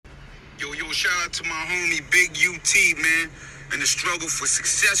Yo, shout out to my homie Big UT, man, and the Struggle for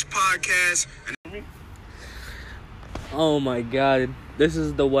Success podcast. Oh my god. This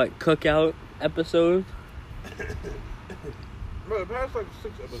is the cookout episode? Bro, the past 6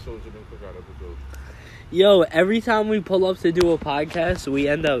 episodes have been cookout episodes. Yo, every time we pull up to do a podcast, we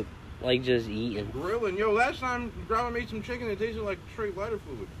end up, just eating. Grilling. Yo, last time Grandma made some chicken, it tasted like straight lighter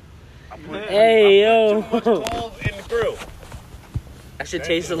fluid. Hey, yo. Too much coal in the grill. That shit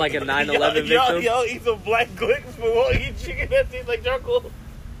tasted like a 9/11 victim. Yo, eat some black Glicks, but we'll eat chicken that tastes like charcoal.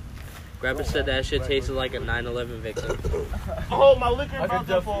 Grandpa said that shit tasted like a 9/11 victim. Oh, my liquor I about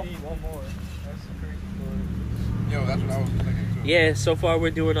could to fall. definitely eat one more. That's a crazy story. Yo, that's what I was thinking too. Yeah, so far we're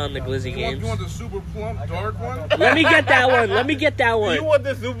doing on the Glizzy games. You want the super plump, dark one? Let me get that one. You want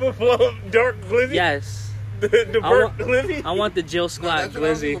the super plump dark Glizzy? Yes. The burnt Glizzy? I want the Jill Scott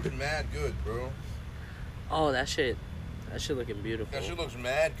Glizzy. Looking mad good, bro. Oh, that shit looking beautiful. That shit looks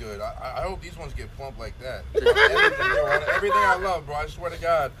mad good. I hope these ones get plump like that. Everything I love, bro. I swear to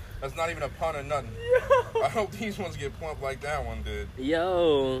God, that's not even a pun or nothing. I hope these ones get plump like that one did.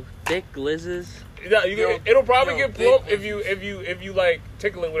 Yo, thick glizzes. Yeah, it'll probably get plump if you like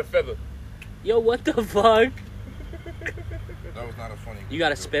tickle it with a feather. Yo, what the fuck? That was not a funny. You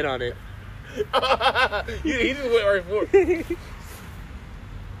gotta spit on it. he just went right for it.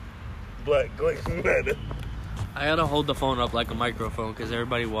 Black Glicks matter. I gotta hold the phone up like a microphone because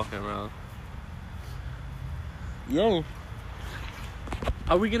everybody walking around. Yo,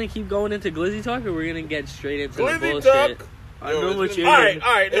 are we gonna keep going into Glizzy talk or are we gonna get straight into Glizzy the bullshit? talk? I know what you're All right,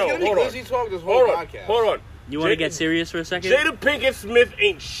 no, It's gonna be hold on. Glizzy talk this whole podcast. Hold on. You want to get serious for a second? Jada Pinkett Smith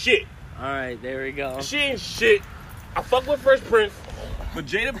ain't shit. All right, there we go. She ain't shit. I fuck with Fresh Prince, but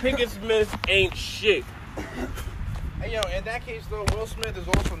Jada Pinkett Smith ain't shit. Hey, yo, in that case, though, Will Smith is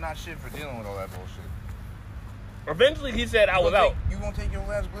also not shit for dealing with all that bullshit. Eventually, he said I was out. You gonna take your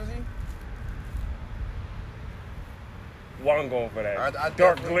last Glizzy? Well, I'm going for that. I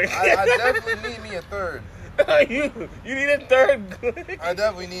Dark definitely- Glick. I definitely need me a third. you need a third Glick? I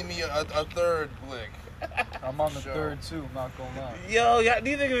definitely need me a third Glick. I'm on the third too, I'm not gonna lie. Yo,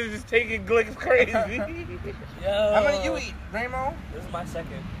 these niggas are just taking Glicks crazy. Yo, How many you eat, Ramo? This is my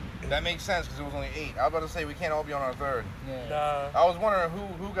second. That makes sense because it was only 8. I was about to say we can't all be on our third. Yeah. I was wondering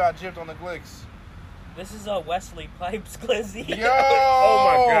who got gypped on the Glicks. This is a Wesley Pipes Glizzy. Yo!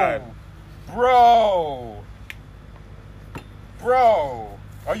 Oh my God. Bro!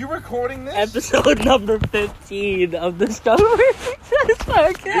 Are you recording this? Episode number 15 of the Struggle for Success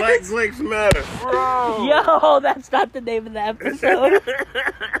podcast. Black Glicks matter. Bro! Yo, that's not the name of the episode.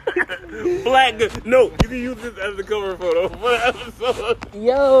 Black Glicks. No, you can use this as the cover photo for the episode.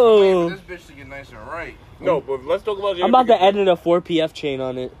 Yo. Wait for this bitch to get nice and right. No, but let's talk about Jada I'm about to Pinkett. edit a 4PF chain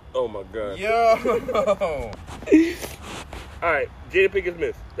on it. Oh my God. Yo! Alright, Jada Pinkett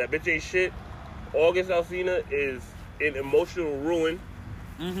Smith. That bitch ain't shit. August Alsina is in emotional ruin.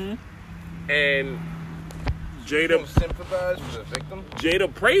 Mm-hmm. And You Jada gonna sympathize for the victim?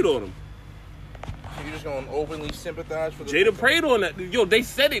 Jada preyed on him. So you just gonna openly sympathize for the Jada victim? preyed on that. Yo, they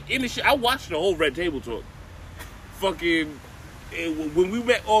said it in the shit. I watched the whole Red Table Talk. Fucking, when we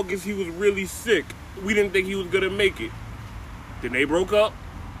met August, he was really sick. We didn't think he was gonna make it. Then they broke up.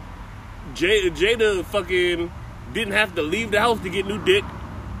 Jada fucking didn't have to leave the house to get new dick.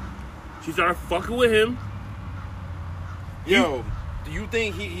 She started fucking with him. Yo, do you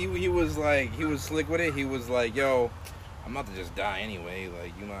think he was like, he was slick with it? He was like, yo, I'm about to just die anyway.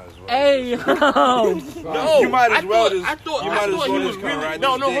 Like, you might as well. Hey, yo. No, You might as well I thought you might as well he was just kinda really. ride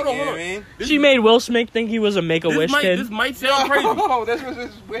No, this no, dick, hold on, you know hold what I on. mean? She made Will Smith think he was a Make-A-Wish kid. This might sound crazy. Oh, this was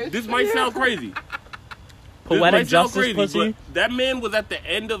his wish. This might sound crazy. Poetic justice pussy. But that man was at the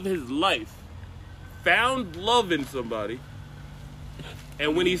end of his life, found love in somebody,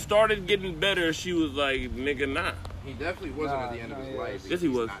 and when he started getting better, she was like, "Nigga, nah." He definitely wasn't at the end of his life. Yes, he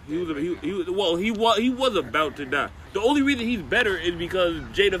was. not He was. dead, He was about to die. The only reason he's better is because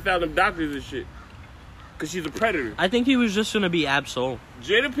Jada found him doctors and shit. Cause she's a predator. I think he was just gonna be Absol.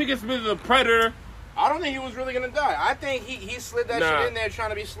 Jada Pinkett Smith is a predator. I don't think he was really gonna die. I think he slid that Nah. shit in there trying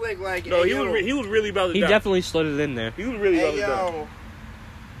to be slick. Like, No, hey, he was really about to He die. definitely slid it in there. He was really about hey to die. yo,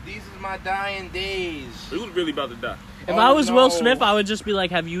 these is my dying days. He was really about to die. If Oh, I was no. Will Smith, I would just be like,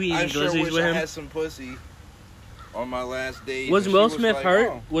 have you eaten I sure glizzies wish with I him? had some pussy on my last day. Was Will Smith like, hurt?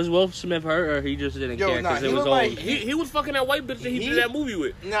 oh. Was Will Smith hurt, or he just didn't Yo, care nah, because he it was looked old? like- He was fucking that white bitch that he did that movie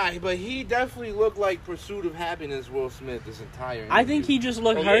with. Nah, but he definitely looked like Pursuit of Happiness Will Smith this entire I think he just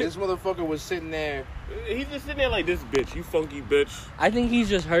looked interview. hurt. This motherfucker was sitting there. He's just sitting there like, this bitch, you funky bitch. I think he's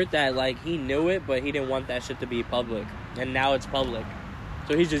just hurt that like he knew it, but he didn't want that shit to be public, and now it's public. So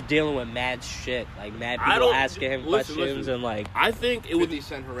So he's just dealing with mad shit, like mad I people don't- asking him listen, questions and like. I think it was. 50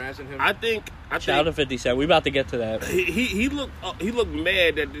 Cent harassing him. I think. Shout out to 50 Cent. We about to get to that. He looked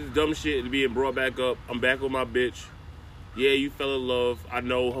mad that this dumb shit is being brought back up. I'm back with my bitch. Yeah, you fell in love. I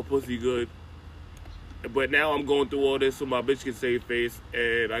know her pussy good. But now I'm going through all this so my bitch can save face,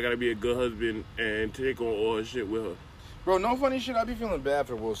 and I gotta be a good husband and take on all her shit with her. Bro, no funny shit. I be feeling bad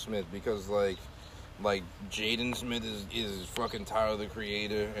for Will Smith because like Jaden Smith is fucking Tyler the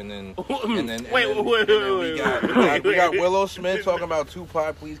Creator, and then we got Willow Smith talking about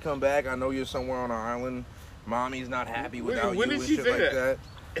Tupac. Please come back. I know you're somewhere on an island. Mommy's not happy without when you did and she shit say like that.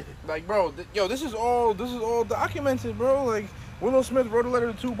 Like, bro, this is all documented, bro. Like, Willow Smith wrote a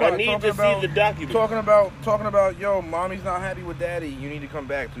letter to Tupac I need talking to about see the document. talking about, yo, mommy's not happy with daddy. You need to come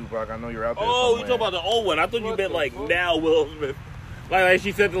back, Tupac. I know you're out there. Oh, you somewhere. talking about the old one? I thought you meant like now Will Smith. Like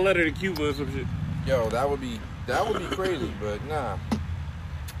she sent the letter to Cuba or some shit. Yo, that would be crazy, but nah.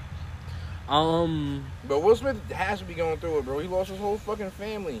 But Will Smith has to be going through it, bro. He lost his whole fucking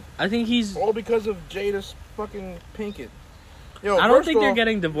family. I think he's. All because of Jada's fucking Pinkett. Yo, I don't think they're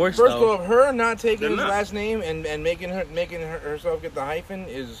getting divorced First though. off, her not taking They're his not. last name and making herself get the hyphen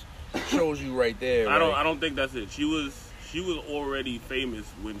shows you right there. I like, don't think that's it. She was already famous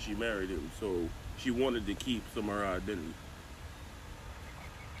when she married him, so she wanted to keep some of her identity.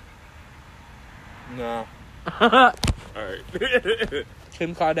 Nah. All right.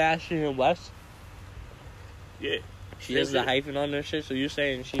 Kim Kardashian and West. Yeah. She has the hyphen on their shit, so you're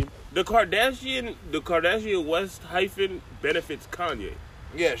saying she. The Kardashian West hyphen benefits Kanye.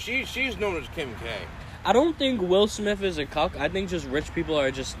 Yeah, she's known as Kim K. I don't think Will Smith is a cuck. I think just rich people are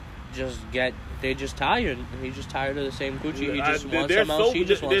just tired. He's just tired of the same coochie. He just wants something else. She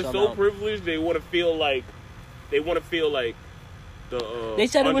just wants They're something so else. privileged. They want to feel like the. They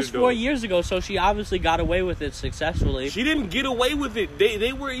said it was underdog. 4 years ago, so she obviously got away with it successfully. She didn't get away with it.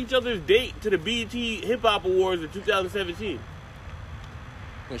 They were each other's date to the BET Hip Hop Awards in 2017.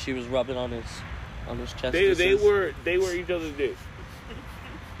 When she was rubbing on his chest. They were each other's date.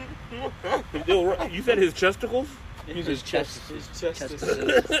 You said his chesticles? His chest. His justices.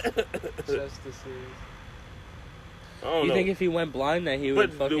 I don't You know. think if he went blind that he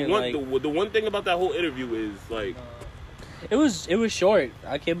would But fucking the one thing about that whole interview is like It was short.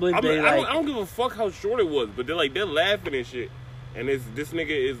 I can't believe I they don't give a fuck how short it was, but they're laughing and shit, and this nigga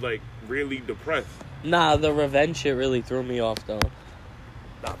is like really depressed. Nah, the revenge shit really threw me off though.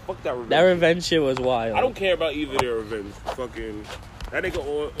 Nah, fuck that revenge. That revenge shit was wild. I don't care about either of their revenge. Fucking that nigga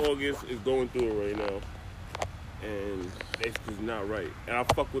August is going through it right now, and it's just not right. And I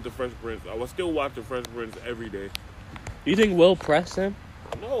fuck with the Fresh Prince. I will still watch the Fresh Prince every day. You think Will pressed him?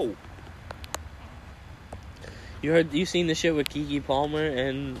 No. You seen the shit with Keke Palmer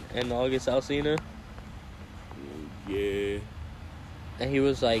and August Alsina? Yeah. And he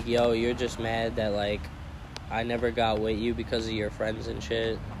was like, "Yo, you're just mad that like I never got with you because of your friends and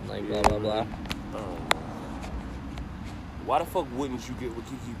shit." Like blah blah blah. Why the fuck wouldn't you get with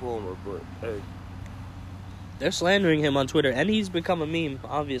Keke Palmer? But hey, They're slandering him on Twitter, and he's become a meme.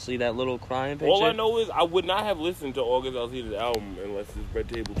 Obviously, that little crying picture. all I know is I would not have listened to August Alsina's album unless this Red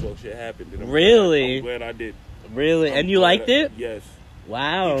Table Talk shit happened. And Really? I'm glad I did. Really? And you liked it? Yes.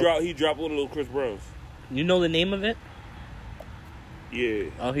 Wow. He dropped one of those Chris Browns. You know the name of it? Yeah.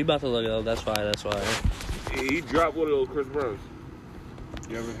 Oh, he about to look it up. That's why. He dropped one of those Chris Browns.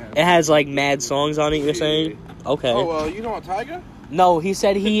 It has like mad songs on it. You're saying? Okay. Oh, you know Tiger? No, he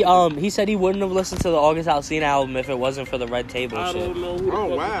said he wouldn't have listened to the August Alsina album if it wasn't for the Red Table I shit. don't know who the Oh,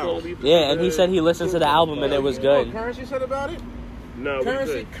 fuck wow. is calling me. Yeah, and he said he listened to the album and it was You know what good. Currency said about it? No, what you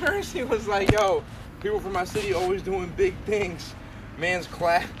say? Currency was like, yo, people from my city always doing big things. Man's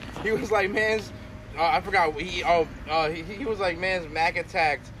class. He was like, man's. I forgot. He was like, man's Mac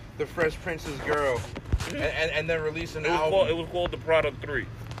attacked the Fresh Prince's girl, and then released an album. It was called The Product 3.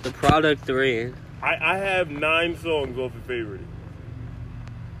 The Product 3. I have 9 songs off of Favorite.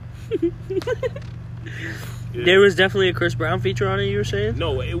 Yeah. There was definitely a Chris Brown feature on it, you were saying?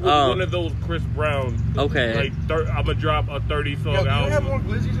 No, it was Oh. one of those Chris Brown. Okay. Like I'm gonna drop a 30-song Yo, do you have album. more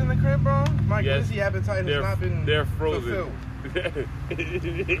glizzies in the crib, bro? My Yes. glizzy appetite has not been They're frozen. fulfilled.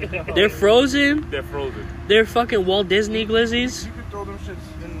 They're frozen? They're frozen. They're fucking Walt Disney glizzies? You could throw them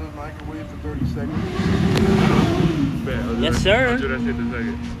shits in the microwave for 30 seconds. Bet, I'll do Yes, that- sir. I'll do that shit in a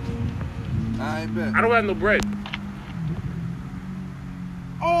second. I bet. I don't have no bread.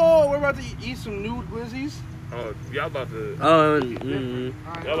 Oh, we're about to eat some nude glizzies. Oh, y'all about to Alright, y'all about to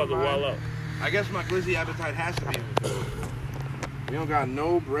never mind. wall out. I guess my glizzy appetite has to be fulfilled. You don't got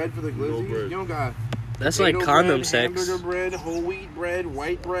no bread for the glizzies? bread. You don't got That's like potato condom bread, sex. Hamburger bread, whole wheat bread,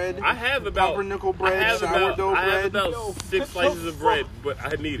 white bread. I have about pumpernickel bread, sourdough I have bread. about 6 slices of bread, but I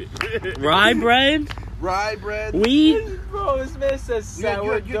need it. Rye bread? Rye bread. Wheat? Bro, this man says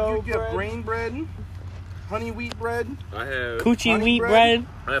sourdough you get bread. grain bread, honey wheat bread, I have Coochie honey wheat bread? bread?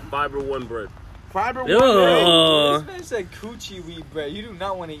 I have Fiber One bread. fiber Ew. bread. This man said coochie wheat bread. You do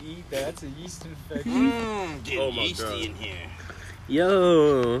not want to eat that. That's a yeast infection. Get Oh my yeasty God. in here.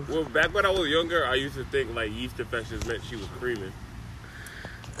 Yo. Well, back when I was younger, I used to think like yeast infections meant she was creaming.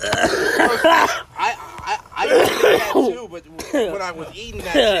 I used to think that too, but when I was eating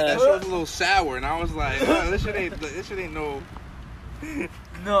that shit, that shit was a little sour, and I was like, this shit ain't no.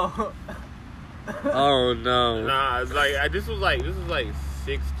 No. Oh no. Nah, it's like this was like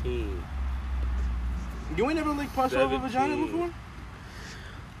 16. You ain't never licked pus over a vagina 17. before?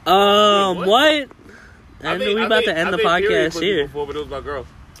 Wait, What? I knew we about to end the podcast here. Before, but it was my girl.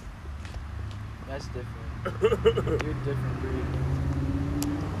 That's different. You're different breed.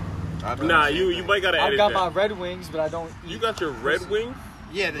 Nah, you might gotta I edit got that. my Red Wings, but I don't eat. You got your Red Wings?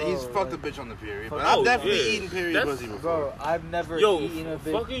 Yeah, he's Bro, fucked a like- bitch on the period, but Oh, I've definitely yeah. eaten period That's- pussy before. Bro, I've never Yo, eaten a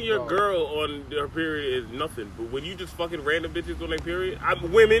bitch. fucking your bro. girl on her period is nothing. But when you just fucking random bitches on their period,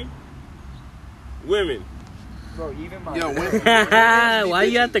 women. Bro, even my. Yo, Why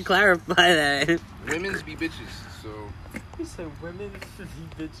you have to clarify that? Women's be bitches, so He said women should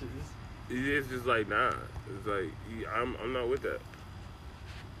be bitches. It's just like nah. It's like I'm not with that.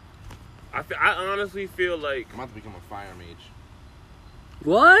 I honestly feel like I'm about to become a fire mage.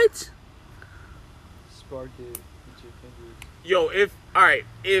 What? Spark it with your fingers. yo,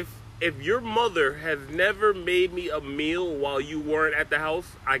 if your mother has never made me a meal while you weren't at the house,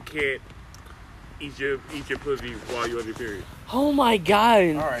 I can't eat your pussy while you're on your period. Oh my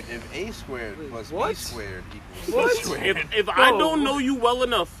god. Alright, if A squared plus B what? squared equals What? C squared. If I don't know you well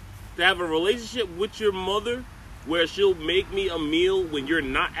enough to have a relationship with your mother where she'll make me a meal when you're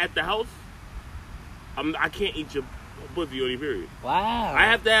not at the house, I can't eat your pussy on your period. Wow. I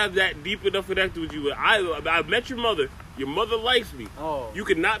have to have that deep enough connection with you. I met your mother. Your mother likes me. Oh. You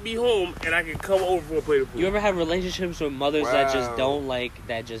can not be home, and I can come over for a plate of food. You ever have relationships with mothers that just Wow. don't like,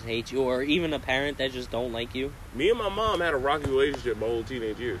 that just hate you, or even a parent that just don't like you? Me and my mom had a rocky relationship my whole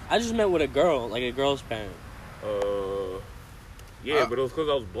teenage years. I just met with a girl, like a girl's parent. Yeah, but it was because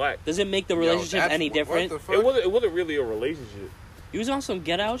I was black. Does it make the Yo, relationship that's- any different? What the fuck? It wasn't really a relationship. You was on some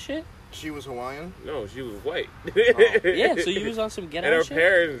get out shit? She was Hawaiian? No, she was white. Yeah, so you was on some get And her out shit?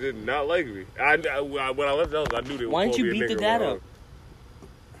 parents did not like me. When I left the house, I knew they would Why call didn't you me a beat the nigga dad wrong. up?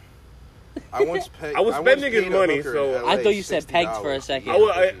 I once pegged. I was spending his paid a money, hooker so- in LA I thought you said pegged for a $60.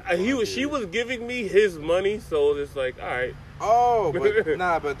 second. She was giving me his money, so it's like, all right. Oh, but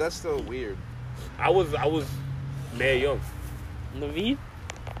nah, but that's still weird. I was mad young. Naveed?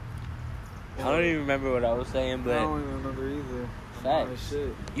 I don't even remember what I was saying, I but don't even remember either. facts.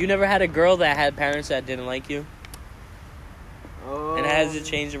 Shit. You never had a girl that had parents that didn't like you? And has it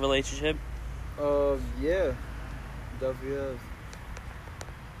changed the relationship? Yeah. Definitely have.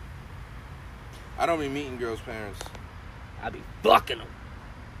 I don't be meeting girls' parents. I be fucking them.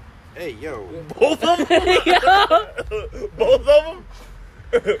 Hey, yo. Both of them? Both of them?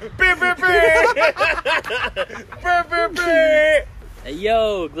 Hey,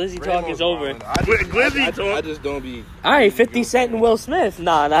 yo, Glizzy talk is over. Glizzy talk? I just don't be. All right, 50 Cent and Will Smith.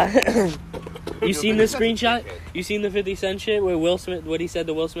 Nah. You seen the 50 Cent's a screenshot? dickhead. You seen the 50 Cent shit with Will Smith? What he said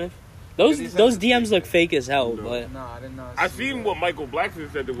to Will Smith? Those 50 Cent's those a DMs dickhead. look fake as hell. No. But Nah, I did not. I see seen that. what Michael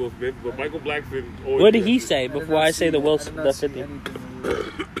Blackson said to Will Smith, but Michael Blackson always what did said he shit. say did before not I say see the that. Will I did the not see 50?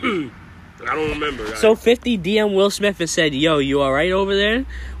 anything. I don't remember. So 50 DM Will Smith and said, "Yo, you all right over there?"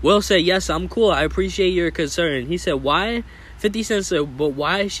 Will said, "Yes, I'm cool. I appreciate your concern." He said, "Why?" 50 Cent said, "But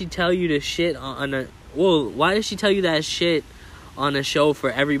why did she tell you to shit on a? Well, why did she tell you that shit on a show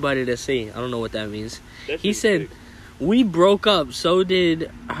for everybody to see?" I don't know what that means. That He shit's said, sick. "We broke up. So did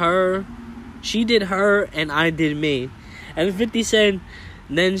her. She did her, and I did me." And 50 said,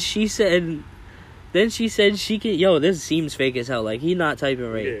 Then she said she can. Yo, this seems fake as hell. Like, he not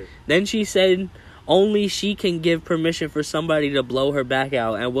typing right. Yeah. Then she said only she can give permission for somebody to blow her back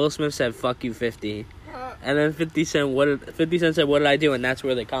out. And Will Smith said, "Fuck you, 50." And then 50 Cent said, "What did I do?" And that's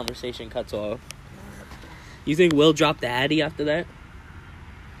where the conversation cuts off. You think Will dropped the Addy after that?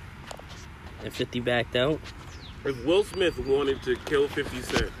 And 50 backed out? If Will Smith wanted to kill 50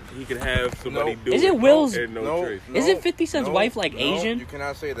 Cent, he could have somebody No. do Is it. it Will's- And no trace. Isn't 50 Cent's wife, like, Asian? You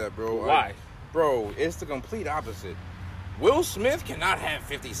cannot say that, bro. Why? Bro, it's the complete opposite. Will Smith cannot have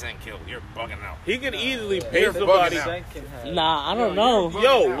 50 Cent killed. You're bugging out. He could easily pay You're somebody. bugging out. Can have. Nah, I don't know.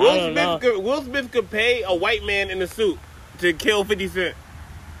 Yo, I don't know. Will Smith could pay a white man in a suit to kill 50 Cent.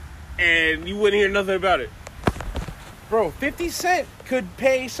 and you wouldn't hear nothing about it. Bro, 50 Cent could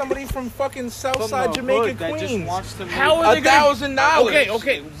pay somebody from fucking Southside From the Jamaica, hood that just Queens. wants to How are they gonna- $1,000.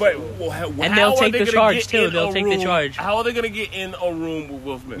 Okay, but And they'll take the charge, too. They'll take the charge. How are they gonna get in a room with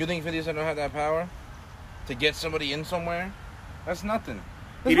Will Smith? You think 50 Cent don't have that power to get somebody in somewhere? That's nothing.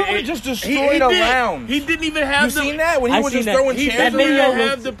 He This movie did- just he destroyed a did. lounge. He didn't even have You seen that when he I was seen just that. throwing He chairs didn't video around? even looked-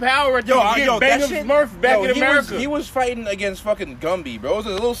 have the power to Yo, get that Bang of shit- Smurf back yo, in America. He was fighting against fucking Gumby, bro. It was a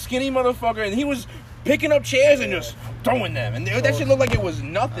little skinny motherfucker, and he was picking up chairs and just throwing them. And that shit looked like it was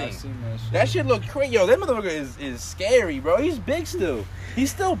nothing. I seen that shit. That shit looked crazy. Yo, that motherfucker is scary, bro. He's big still.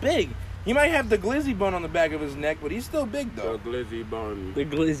 He's still big. He might have the glizzy bun on the back of his neck, but he's still big, The though. glizzy bun. The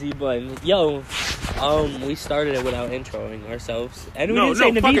glizzy button. Yo, we started it without introing ourselves. And we No, didn't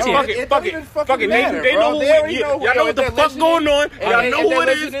say no, fuck Navit's it, here. fuck it, It fuck don't it, even fucking fuck it. matter, They bro. know who They already it is. know who- Y'all know yo, what if the they're fuck listening- going on. if Y'all they- know if who they're it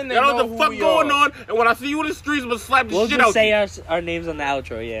is. listening, they Y'all know know what the who fuck we going are. on. And when I see you in the streets, I'm gonna slap the We'll shit just out say you. our names on the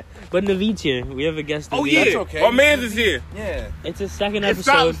outro, yeah. But Navit's here. We have a guest. Oh Naveed. yeah, That's okay. our man's is here. Yeah. It's his second And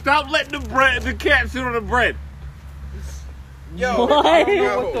episode. stop letting the cat sit on the bread. Yo, What? I don't know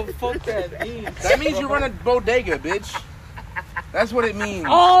yo. what the fuck that means. That means you run a bodega, bitch. That's what it means.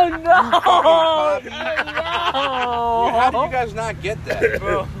 Oh no! How did No! you guys not get that,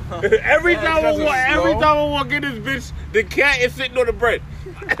 bro? every Yeah, time because it's slow. I walk in this bitch, the cat is sitting on the bread.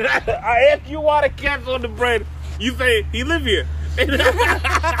 I ask you why the cat's on the bread. You say he live here.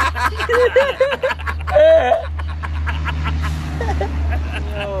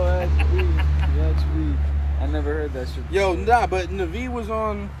 Yo, that's weak. That's weak. I never heard that shit. Yo, nah, but Naveed was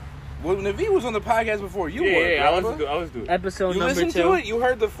on. Well, Naveed was on the podcast before you were. Yeah, I brother. was doing. Episode You number listened 2. to it? You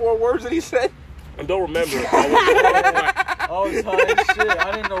heard the 4 words that he said? I don't remember. I was high as shit.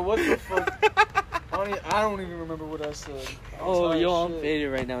 I didn't know what the fuck. I don't even remember what I said. I was Oh, high yo, as I'm shit.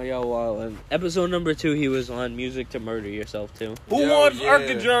 faded right now, yo. Wow. Episode number 2, he was on Music to Murder Yourself too. Who Yo, wants yeah.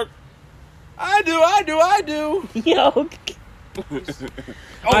 Urkel jerk? I do. Yo,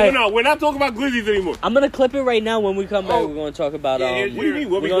 Oh Alright. no, we're not talking about glizzies anymore. I'm gonna clip it right now. When we come back, Oh. we're gonna talk about Yeah, here's What do you mean?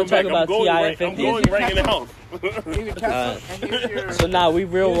 When we're we gonna come talk back, about I'm going T.I. right. and I'm 50. going right in the house. Here's your, So now we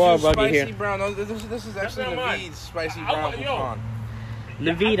real here's raw your rugged spicy here. brown. No, this is actually not mine. Naveed's spicy I brown want- yo. coupon.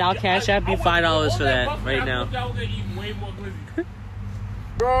 Naveed, I'll cash app you $5 for that right now. I was gonna eat way more glizzies.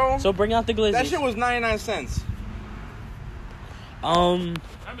 Bro, So bring out the that shit glizzy. was 99 cents.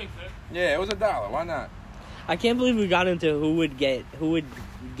 That makes sense. Yeah, it was $1. Why not? I can't believe we got into who would get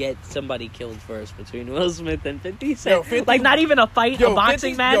somebody killed first between Will Smith and 50 Cent. Yo, 50 like not even a fight, a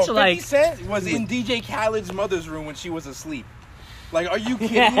boxing 50 match. Yo, 50 like Cent was in DJ Khaled's mother's room when she was asleep. Like, are you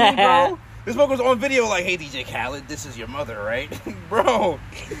kidding me, bro? This book was on video like, hey, DJ Khaled, this is your mother, right? Bro,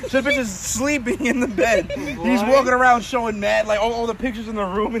 this bitch is sleeping in the bed. He's walking around showing mad, like, all the pictures in the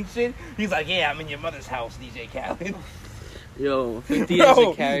room and shit. He's like, yeah, I'm in your mother's house, DJ Khaled. yo, 50 is a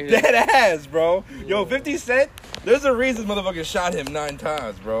Bro, character. dead ass, bro. Yo, 50 Cent, there's a reason motherfucker shot him 9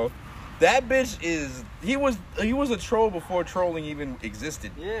 times, bro. That bitch is, he was a troll before trolling even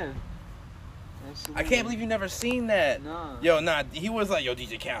existed. Yeah. I can't believe you never seen that. Nah. Yo, nah, he was like, yo,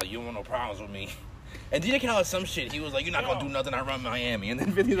 DJ Khaled, you don't want no problems with me. And DJ Khaled, some shit, he was like, you're not gonna do nothing, I run Miami. And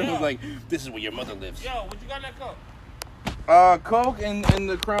then 50 Cent was like, this is where your mother lives. Yo, what you got in that cup? Coke and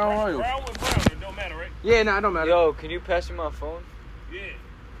the Crown Royal. Brown with brown. It don't matter, right? Yeah, nah, it don't matter. Yo, can you pass me my phone? Yeah.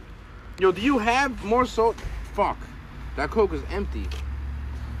 Yo, do you have more salt? Fuck. That Coke is empty.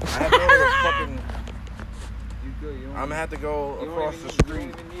 I have no other fucking... You good? You don't, I'm gonna have to go you don't across even the need- street.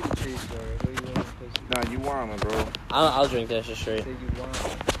 You don't even need a chase bar. I know you want to Nah, you want it, bro. I'll drink that shit straight. say you want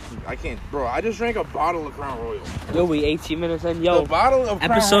it. I can't, bro. I just drank a bottle of Crown Royal. Yo, we 18 minutes in. Yo, the bottle of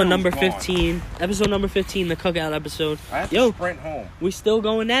Crown episode Royal's number gone. 15. Episode number 15, the cookout episode. I have to Yo. sprint home. We still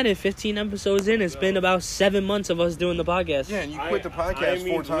going at it. 15 episodes in. It's been about 7 months of us doing the podcast. Yeah, and you quit the I podcast didn't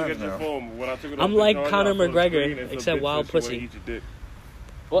mean 4 to look times at your now. phone, but when I took it I'm off the like charger, Conor I saw the McGregor, screen and some except bitch wild said she wanna pussy. eat your dick.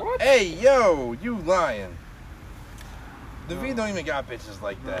 What? Hey, yo, you lying. The V don't even got bitches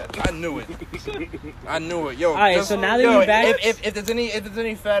like that. I knew it. I knew it. Yo, Alright, just- so now that yo, you're back- if there's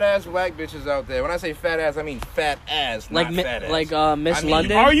any fat ass black bitches out there, when I say fat ass, I mean fat ass, Like not fat ass. Miss I mean,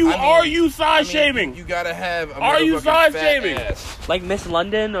 London? Are you I mean, size shaming? You gotta have. A Are you motherfucking size fat shaming? ass. Like Miss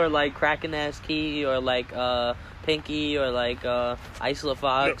London or like Kraken Ass Key or like Pinky or like Isla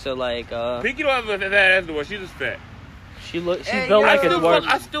Fox or like Pinky don't have a fat ass no more. She's just fat. she Hey, built I like a still dwarf.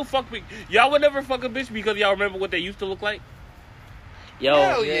 I still fuck Pinky. Y'all would never fuck a bitch because y'all remember what they used to look like? Yo,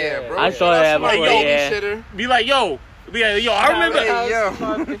 Hell yeah, bro. I thought that That's before, my yeah. babysitter. Be like, yo, I remember. Hey,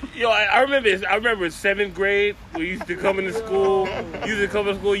 yo. Yo, I remember 7th grade. We used to come into school.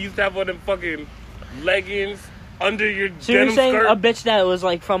 Used to have on them fucking leggings. under your So you're denim saying skirt. a bitch that was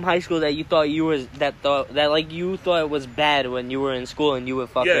like from high school that you thought you was that you thought it was bad when you were in school and you would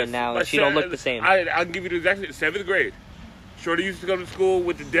fuck her now and she don't look the same. I'll give you the exact 7th grade. Shorty used to go to school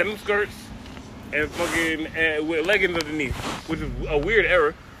with the denim skirts and fucking with leggings underneath, which is a weird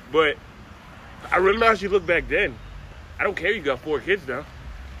era. But I remember how she looked back then. I don't care. You got 4 kids now.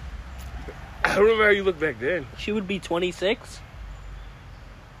 I remember how you looked back then. She would be 26.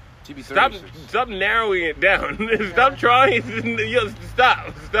 She'd be Stop 36. Stop narrowing it down. Stop trying. Yo,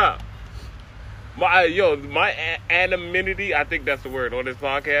 stop. My anonymity, I think that's the word on this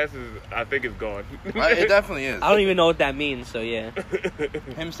podcast, I think it's gone. It definitely is. I don't even know what that means, so yeah.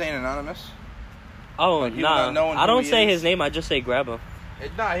 Him saying anonymous? Oh, Like, you nah. not knowing I who don't he say is? his name, I just say grab him.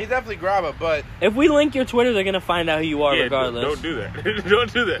 Nah, he definitely grab it, but If we link your Twitter, they're gonna find out who you are Yeah, regardless. don't do that.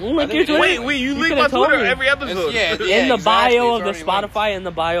 Don't do that. We'll link I your think Twitter. Wait, you link could've my told Twitter me. every episode. yeah, In the exactly, bio of the it's already Spotify, in the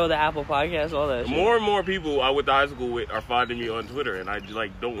bio of the Apple Podcast, all that shit. More and more people I went to high school with are finding me on Twitter, and I just,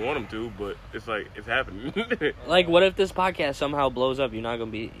 like, don't want them to, but it's like it's happening. Like, what if this podcast somehow blows up? You're not gonna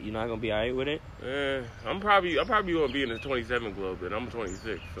be alright with it? I'm probably gonna be in the 27 club, and I'm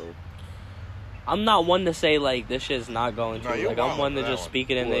 26, so I'm not one to say like this shit's not going to. No, you're Like I'm wrong one to for that just one. speak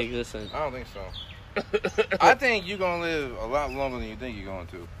it into What? existence. I don't think so. I think you're gonna live a lot longer than you think you're going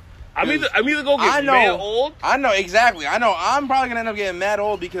to. I'm either gonna I get know. mad old. I know exactly. I know. I'm probably gonna end up getting mad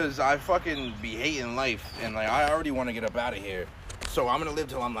old because I fucking be hating life and like I already want to get up out of here. So I'm gonna live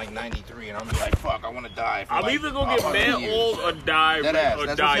till I'm like 93 and I'm gonna be like, fuck, I want to die. For I'm like either gonna get 100 mad years. old or die Dead ass. or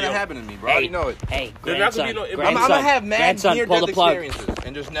That's die what's gonna young. happen to me, bro. I already know it. Hey, There's not gonna grandson, be no- I'm grandson, I'm gonna have mad grandson, pull near-death the plug. experiences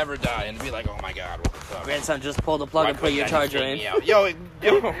and just never die and be like, oh my god, what the fuck? Grandson, just pull the plug and put your charger in. Yo,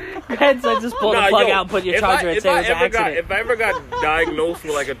 Grandson, just pull the plug out and put your charger in. If Say it I was an ever accident. if I ever got diagnosed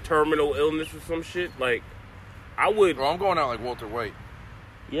with like a terminal illness or some shit, like I would. bro, I'm going out like Walter White.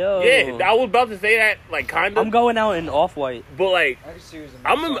 Yo. Yeah, I was about to say that, like kind of. I'm going out in off-white. But like,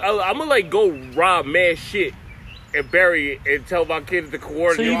 I'm gonna like go rob mad shit and bury it and tell my kids to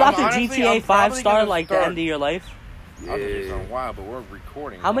coordinate. So you Yo, about to honestly, GTA I'm 5 probably star gonna like the start- end of your life? I think it's on wild, but we're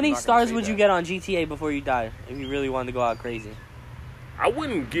recording. How I'm many not gonna stars say would you that. get on GTA before you die if you really wanted to go out crazy? I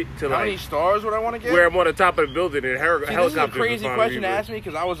wouldn't get to How many like stars would I want to get? where I'm on the top of the building and See, this is a helicopters. crazy are question to finding me, ask me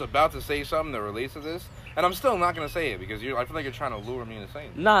because I was about to say something that relates to this, and I'm still not going to say it because I feel like you're trying to lure me into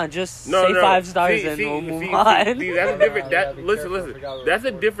saying it. Nah, just No, say no. 5 stars See, and see, we'll move see, on. See, that's a different. Yeah, be Listen. careful. That's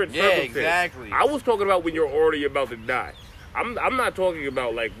a different Yeah, circumstance. exactly. I was talking about when you're already about to die. I'm not talking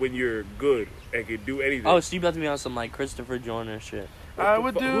about like when you're good and can do anything. Oh, so you about to be on some like Christopher Joyner shit. I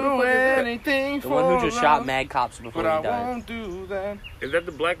would Who the do fuck is that? anything The for one who just love, shot mad cops before but I he died. won't do that. Is that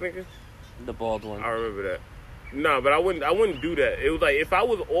the black nigga? The bald one. I remember that. No, but I wouldn't do that. It was like if I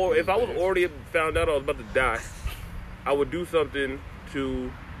was already found out I was about to die, I would do something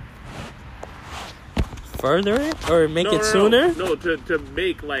to Further it or make it sooner? No, to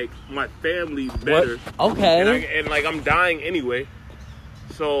make like my family better. What? Okay. And like I'm dying anyway.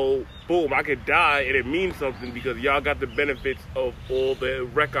 So boom, I could die and it means something because y'all got the benefits of all the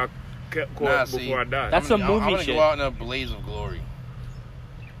wreck I caused before I died. That's some movie I'm gonna shit. go out in a blaze of glory.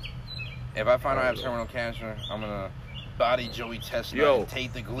 If I find out I have terminal cancer, I'm gonna body Joey Chestnut Yo, and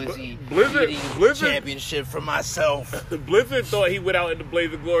take the glizzy Blizzard- eating Blizzard- championship for myself. Blizzard thought he went out in the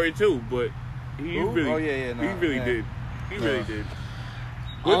blaze of glory too, but he Who? really, Oh, yeah, no, he really yeah. did. He really did.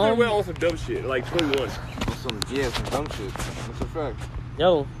 Blizzard went on some dumb shit, like 21. some dumb shit. That's a fact.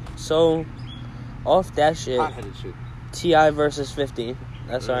 Yo, so off that shit, Hot-headed shit. T.I. versus 50.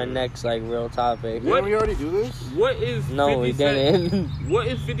 That's our next like real topic. What? Didn't we already do this? What is No, 50 we Cent, didn't. What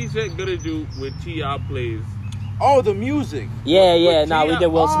is 50 Cent gonna do when T.I. plays? Oh, the music. Yeah. Nah, we T.I. did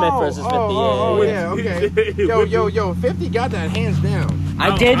Will Smith versus 50. Yeah. Okay. 50 got that hands down.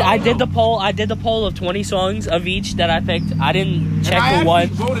 I did the poll. I did the poll of 20 songs of each that I picked. I didn't check I for one.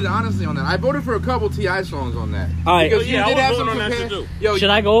 voted honestly on that. I voted for a couple T.I. songs on that. All right. Because Yeah, I you did was have some voting on that shit comparisons. too. Yo, Should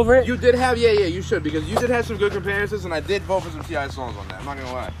I go over it? You did have, yeah, you should, because you did have some good comparisons, and I did vote for some T.I. songs on that. I'm not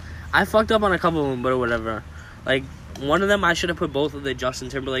gonna lie. I fucked up on a couple of them, but whatever. Like one of them, I should have put both of the Justin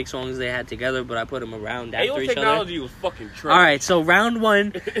Timberlake songs they had together, but I put them around after AO each other. technology was fucking trash. All right, so round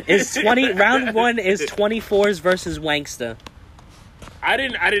one is 20. Round one is 24s versus Wanksta. I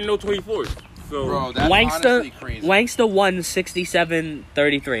didn't know 24s. So Bro, that's honestly crazy. Wanksta won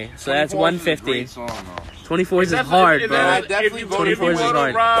 67-33. So that's 24 is a 150. great song, though. 24s is hard, bro. I definitely voted for it. 24s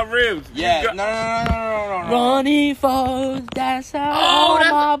hard. Rob Rims. Yeah, You got- no. Ronnie Foes, that's how Oh,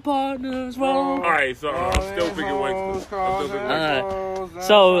 that's my partners roll. All right, so I'm still picking Wanksta. I'm still picking Wanksta.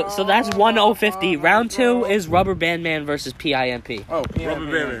 So that's 1050. Round two is Rubber Band Man versus PIMP. Oh,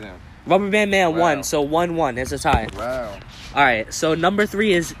 Rubber Band Man. Rubber Band Man Wow. won, so 1-1. It's a tie. Wow. All right, so number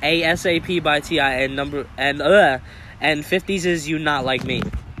 3 is ASAP by T.I. and 50s is You Not Like Me.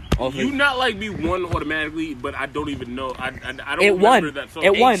 You Not Like Me won automatically, but I don't even know. I don't It remember won. that song.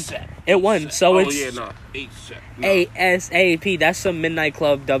 It won. It won. So it's ASAP. ASAP. That's some Midnight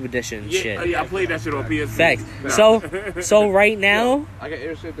Club dub edition shit. Yeah, I played that shit on PS4. Facts. Nah. So right now, I got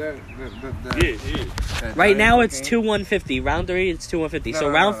airship that. right now it's 2-150. Round 3 it's 2-150. So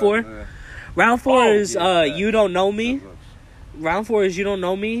round 4 is You Don't Know Me. Round 4 is You Don't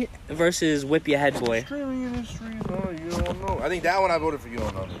Know Me versus Whip Your Head Boy. Streaming in the streets, you don't know. I think that one I voted for You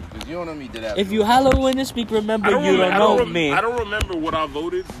Don't Know Me. Because You Don't Know Me did that. If you hollow in the speak, remember You Don't Know Me. I don't remember what I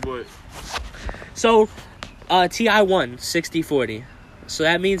voted, but... So, T.I. won 60-40. So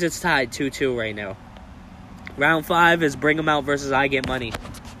that means it's tied 2-2 right now. Round 5 is Bring 'Em Out versus I Get Money.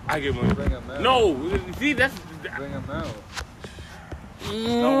 I Get Money. Bring 'em out. No, see, that's... Bring 'em out.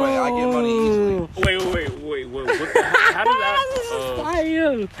 No way, I Get Money easily. Wait. What the, how did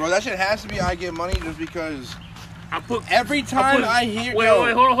that... Bro, that shit has to be I Get Money just because Every time I hear... Wait,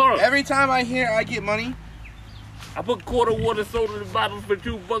 hold on. Every time I hear I Get Money... I put quarter water soda in the bottles for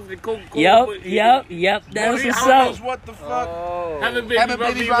 $2 and Coca-Cola. Yep. That's what's up. What the fuck? Having Baby,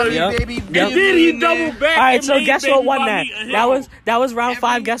 baby. Yep. Did he double back? All right, and so made guess Baby what won Bobby that? a hero? That was round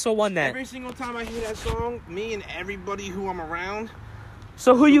 5. Guess what won that? Every single time I hear that song, me and everybody who I'm around...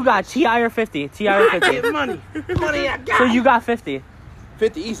 So who you got? T.I. or 50? T.I. or 50? Get money. Money I got. So you got 50.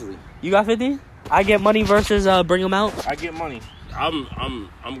 50 easily. You got 50? I Get Money versus Bring 'Em Out. I Get Money. I'm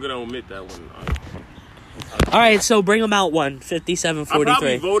gonna omit that one. All right, so Bring 'Em Out won 57-43. I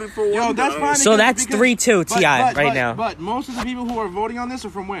probably voted for one. Yo, that's fine. So that's 3-2 T.I. right now. But most of the people who are voting on this are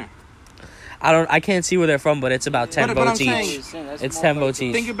from where? I can't see where they're from, but it's about 10 But I'm votes saying- each. It's 10 votes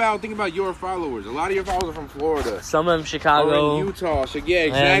each. Think about your followers. A lot of your followers are from Florida. Some of them Or Chicago. in Utah. So yeah,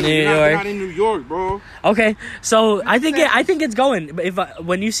 exactly. New You're York. not in New York, bro. Okay, so I think it's going. If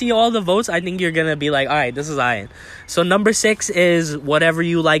when you see all the votes, I think you're gonna be like, all right, this is Ian. So number 6 is Whatever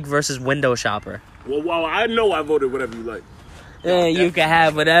You Like versus Window Shopper. Well, I know I voted whatever you like. Yeah, you can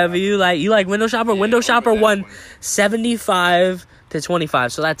have whatever you like. You like Window Shopper? Window Shopper won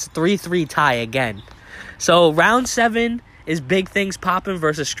 75-25. So that's 3-3 tie again. So round 7 is Big Things Poppin'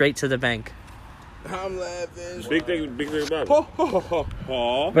 versus Straight to the Bank. I'm laughing. Big thing about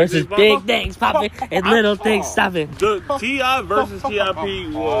it. Versus Big Things Poppin' and Little Things Stoppin'. The T.I. versus T.I.P.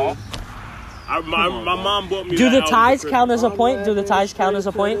 was... my mom bought me Do that the album ties for count as a point? Do the ties count as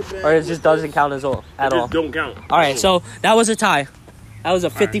a point? Or it just doesn't count at all? Christmas. Just don't count. All right, so that was a tie. That was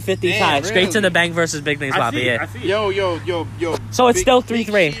a 50-50 Damn, tie. Straight to really? the Bank versus Big Things I Poppin', see yeah. it. Yo. So it's Big- still big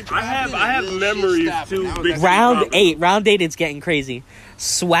 3-3. shit I have poppin', little memories shit too. stoppin'. Big Round Poppin'. 8, it's getting crazy.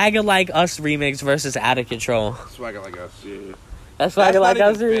 Swagger Like Us remix versus Out of Control. Swagger like us. Yeah. That Swagger That's Like not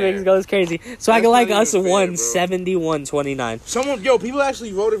Us even remix fair. goes crazy. Swagger not Like even Us fair, won bro. 71-29. People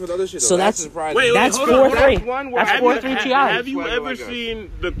actually voted for the other shit. Though. So that's- surprising. Wait, That's hold on, 4-3. That's one where That's I- 4-3 T.I. Have you Swagger ever Like Us.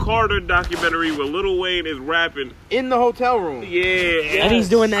 seen the Carter documentary where Lil Wayne is rapping? in the hotel room. Yeah. And he's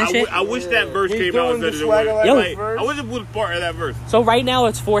doing that shit? I wish that verse He's came out doing the instead of Swagger Like Yo. Us verse. I wish it was part of that verse. So right now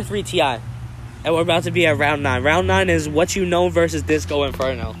it's 4-3 T.I. And we're about to be at round 9. Round 9 is What You Know versus Disco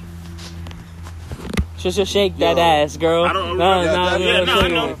Inferno. Just shake that ass, girl. I don't No, remember. no, Yeah, no, I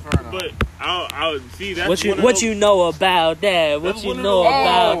no. know. But I'll see that. What you know about that? What That's you one of know those-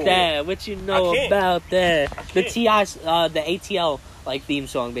 about Oh. that? What you know I can't. about that? The can't. T.I. The ATL like theme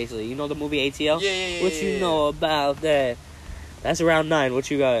song basically. You know the movie ATL? Yeah. What you know about that? That's round 9.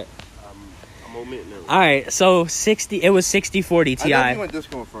 What you got? I'm omitting it. All right, so 60. It was 60-40 I Ti. definitely went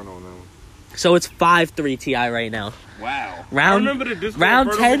Disco Inferno on that one. So it's 5-3 Ti right now. Wow. I Round remember the Disco round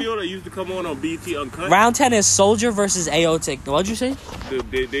Inferno 10. video that used to come on BT Uncut. Round 10 is Soulja versus AO. What'd you say?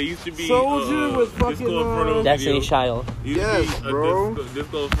 There used to be Soulja was fucking, Disco Inferno Destiny video. Child. Used to Yes, be a bro.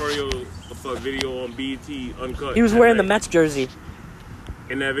 Disco Inferno video on BT Uncut. He was wearing the Mets jersey.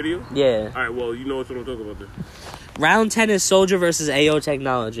 in that video. Yeah. All right, well, you know what I'm talking about then. Round 10 is Soulja versus AO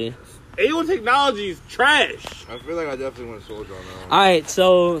Technology. AO Technology is trash. I feel like I definitely went Soulja on that one. All right,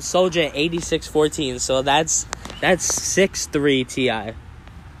 so Soulja 86-14. So that's 6-3 Ti.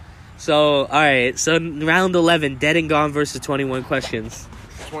 So all right, so round 11, Dead and Gone versus 21 Questions.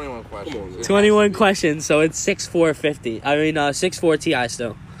 21 questions. 21 questions, so it's 6-4 50. I mean 6-4 Ti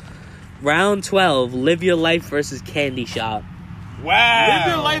still. Round 12, Live Your Life versus Candy Shop. Wow. Live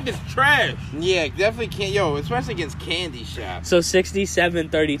Your Life is trash. Yeah, definitely can't. Yo, especially against Candy Shop. So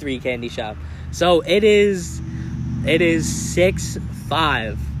 67-33 Candy Shop. So it is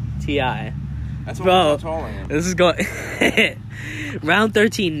 6-5 Ti. That's Bro. how tall I am. This is going. Round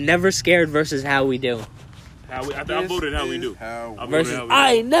 13, Never Scared versus How We Do. I voted How We Do. How I voted Versus How We Do.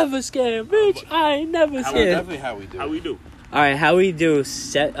 I ain't never scared, bitch. I ain't never How we, scared. definitely how we do. How We Do. All right, how we do?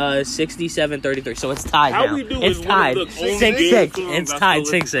 67-33. So it's tied How now. we do It's is tied. one of the only 6-6. songs It's I tied.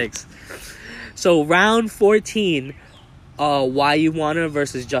 still 6-6. So round 14. Why You Wanna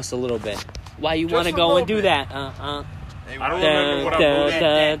versus Just a Little Bit. Why you Just wanna a go little and do bit. that? I don't remember what I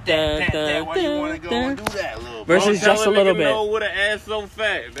voted. Why you wanna go and do that, little Versus Don't tell Just a a Little nigga Bit. no with an ass so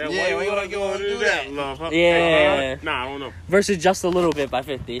fat. That Yeah, why you wanna go and do that, love? Huh? Yeah. Nah, I don't know. Versus Just a Little Bit by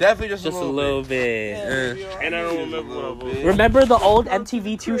 50. Definitely just Just a little bit. And I don't remember what I voted. Remember the old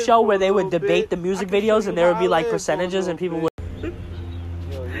MTV2 show where they would debate the music videos and there would be like percentages and people would.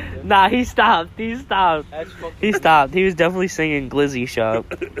 Nah, he stopped. He stopped. He stopped. He was definitely singing Glizzy Shop.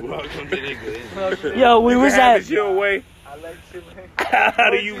 Welcome to the good. Yo, we was have at. it your way. I like to How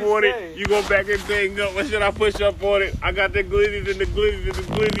do you want it? You go back and think, what should I push up on it? I got the glizzies and the glizzies and the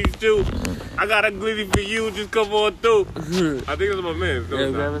glizzies too. I got a glizzy for you, just come on through. I think it's my man. Yeah,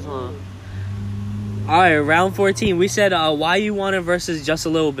 grab his phone. All right, round 14. We said Why You Wanna versus Just a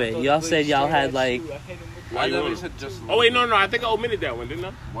Little Bit. Y'all said y'all had like. Why you wanna? said just Oh wait, no, I think I omitted that one, didn't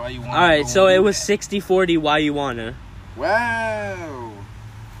I? Why you wanna All right, go so and it do was that? 60-40. Why You Wanna. Wow.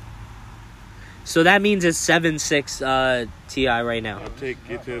 So that means it's 7-6 Ti right now. I'll take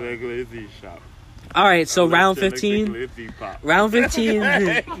you to the glizzy shop. All right, so I'll let round you lick the 15. glizzy pop. Round 15.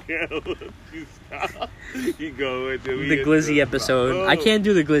 You stop. You go into The Glizzy episode. I can't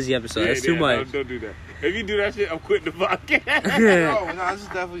do the Glizzy episode. That's too much. No, don't do that. If you do that shit, I'm quitting the podcast. No, this is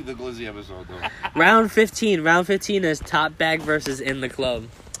definitely the Glizzy episode, though. Round 15. Round 15 is Top Bag versus In the Club.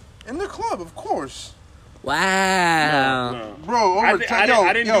 In the club, of course. Wow. No. Bro, I over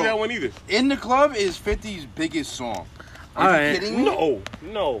didn't do that one either. In the Club is 50's biggest song. Are All you right. kidding me?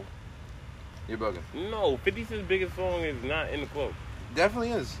 No. You're bugging. No, 50 Cent's biggest song is not In the Club.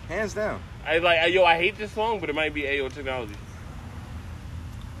 Definitely is. Hands down. I hate this song, but it might be AO Technology.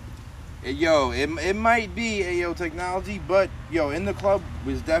 Yo, it might be AO Technology, but yo, In the Club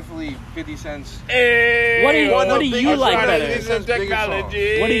was definitely 50 Cent's. Hey, What do you- One what of do the you biggest like songs, better? 50 Cent's biggest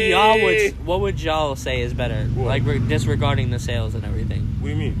Technology. What do y'all what would y'all say is better? What? Like disregarding the sales and everything. What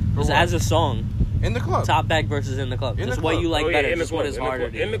do you mean? Just as a song, In the Club. Top Bag versus In the Club. In the Just what Club. you like Oh, yeah, better. In the Just what Club, is In the harder.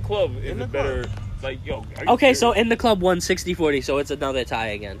 Club. to In you. the Club is In the a better. Like, yo. are you Okay, so serious? In the Club won 60-40, so it's another tie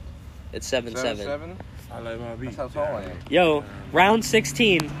again. It's 7-7. 7-7. I like my beat. That's how tall I am. Yo, round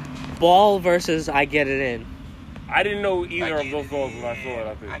 16, Ball versus I Get It In. I didn't know either of those songs when I saw it.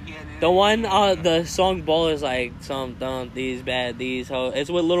 I think. The one, the song Ball is like, some dumb, these bad, these hoes. It's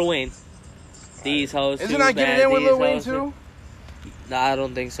with Lil Wayne. These hoes. Isn't too I Get bad, It In with these Lil Wayne hoes too? No, I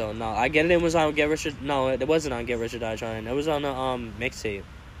don't think so. No, I Get It In was on Get Rich or... No, it wasn't on Get Rich or Die Trying. It was on the mixtape.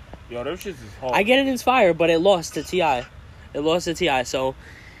 Yo, them shits is hard. I Get It In's fire, but it lost to T.I. It lost to T.I., so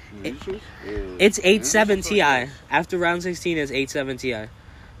it's 8-7 T.I. After round 16 is 8-7 T.I.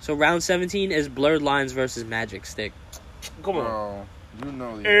 So round 17 is Blurred Lines versus Magic Stick. Come on. Bro, you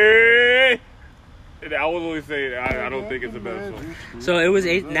know the. Hey. I was always saying I don't think it's a better song. So it was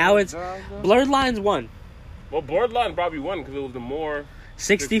 8... Now it's... Blurred Lines won. Well, Borderline probably won because it was the more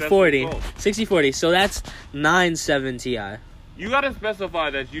 60-40. successful 60-40. So that's 9-7 T.I. You gotta specify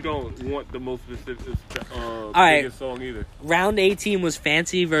that you don't want the most specific right. biggest song either. Round 18 was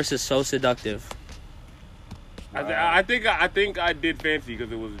Fancy versus So Seductive. I think I did Fancy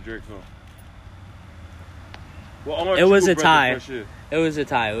because it was a Drake song. Well, It was a True tie. Brothers, for sure. It was a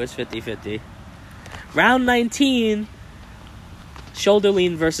tie. It was 50-50. Round 19, Shoulder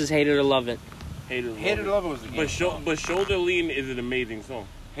Lean versus Hate It or Love It. Hated to Love It was the game. But Shoulder Lean is an amazing song.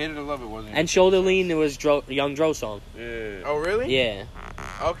 Hated to Love It wasn't. And Shoulder Lean, it was Young Dro song. Yeah. Oh really? Yeah.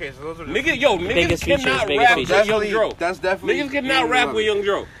 Okay, so those are the Niggas Biggest features, cannot biggest rap features. with Young Dro. That's definitely. Niggas Hated cannot to rap Love with It. Young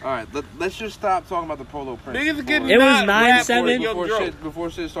Dro. All right, let's just stop talking about the Polo Prince. Niggas before- cannot It was rap 9-7. with Young Dro. before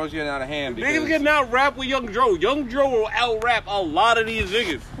shit starts getting out of hand. Niggas Because cannot rap with Young Dro. Young Dro will out rap a lot of these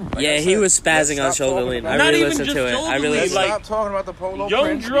niggas. Yeah, I he said, was spazzing on let's stop Shoulder talking Lean. about I Not really even listened just to it. I Shoulder really Lean, let's listened. like, stop talking about the Polo Young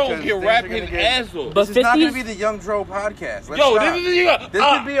Prince. Dro because can things rap are gonna his get- ass off. But This is not going 50's to be the Young Dro podcast. Let's Yo, stop. this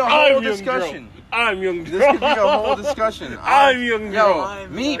could be a whole I'm Young discussion. Dro. I'm Young Dro. This could be a whole discussion. I'm Young Dro. Yo,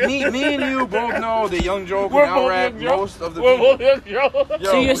 me and you both know that Young Dro can We're both out-rap Young Dro. most of the We're people. both Young Dro. Yo,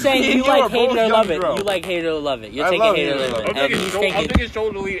 So you're saying me and you like are Hate both It or Young Love It. Dro. You like Hate It or Love It. You're I taking love Hate It or Hate It or Love Love It. It. And he's I'm taking... thinking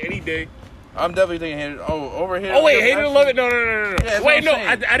Shoulder Lean any day. I'm definitely thinking Hate It. Oh, over here. Oh wait, Hate It or Love It? No. Yeah, that's Wait, what no,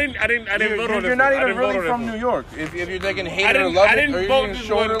 I'm saying. I didn't vote on this. You're not one. I even didn't really vote on from this New one. York. If you're taking Hate I It or didn't- Love I It, didn't or you're vote taking this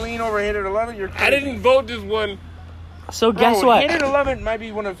Shoulder one. Lean over Hate It or Love It, you're crazy. I didn't vote this one. So Bro, guess what? Hate It or Love It might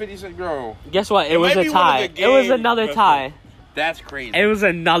be one of 50 Cent. Bro, Guess what? It It was might a be one of tie. the It was game another best tie. that's crazy. It was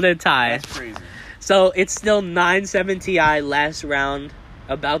another tie. That's crazy. So it's still 9-7 T.I. last round.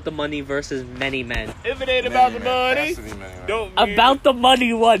 About the Money versus Many Men. If it ain't about the Many Men. money, Has to be Many Men. don't. About the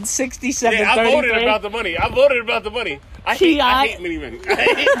Money won 67-33. Yeah, I voted about the money. I voted about the money. I hate mini men. I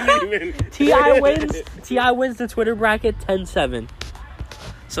hate mini men. T.I. wins the Twitter bracket 10-7.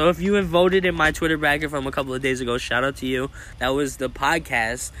 So if you have voted in my Twitter bracket from a couple of days ago, shout out to you. That was the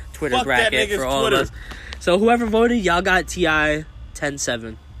podcast Twitter Fuck that bracket nigga's for all Twitter. of us. So whoever voted, y'all got T.I.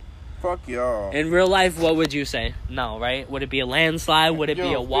 10-7. Fuck y'all. In real life, what would you say? No, right? Would it be a landslide? Would it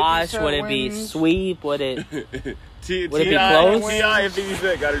be a wash? 50 Would it be wins. sweep? Would it... Would it be close? T.I. and 50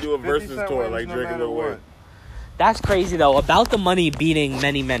 Cent got to do a 50 versus Cent tour wins like no Drake and matter Lil what. Wayne. That's crazy, though. About the Money beating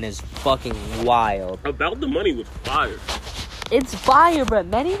Many Men is fucking wild. About the Money was fire. It's fire, but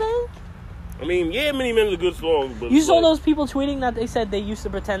Many Men? I mean, yeah, Many Men is a good song, but You saw like, those people tweeting that they said they used to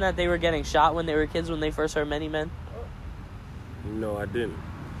pretend that they were getting shot when they were kids when they first heard Many Men? No, I didn't.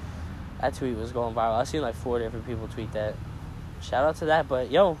 That tweet was going viral. I've seen like 4 different people tweet that. Shout out to that, but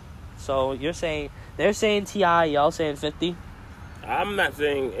yo, so you're saying, they're saying T.I., y'all saying 50? I'm not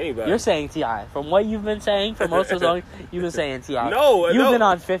saying anybody. You're saying T.I. From what you've been saying for most of the songs, you've been saying T.I. No, You've no. been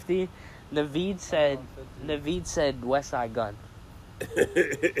on 50. Naveed said West Side Gun.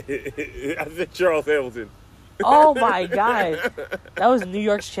 I said Charles Hamilton. Oh my god. That was New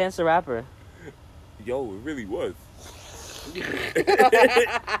York's Chance the Rapper. Yo, it really was.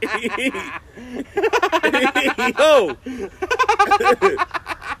 Yo.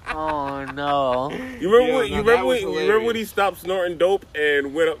 Oh no. You remember Yo, when, no, you that remember was when, you remember hilarious. when he stopped snorting dope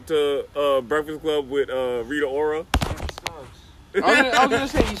and went up to Breakfast Club with Rita Ora? I was gonna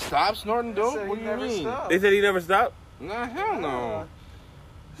say he stopped snorting dope. What do you mean? They said he never stopped? Nah, hell no.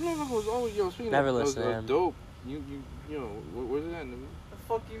 Motherfucker was always speaking Never of listen to him. dope. You know, where's that? The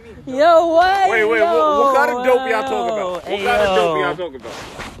fuck you mean? Yo, what? Wait, what kind of dope y'all talking about? What Hey, kind of dope yo. y'all talking about?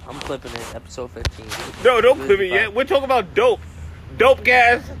 I'm clipping it. Episode 15. No, don't clip it yet. We're talking about dope. Dope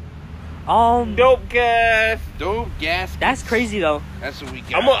gas. Dope gas. Dope gas. That's crazy though. That's what we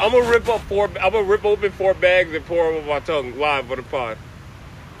got. I'm gonna rip open 4 bags and pour them on my tongue live for the pod.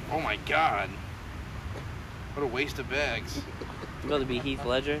 Oh my god. What a waste of bags. You about to be Heath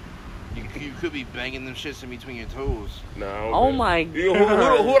Ledger? You could be banging them shits in between your toes. No. I don't Oh think- my Who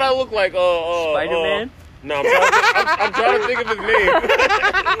god. would I look like? Spider-Man? No, I'm trying to think of his name.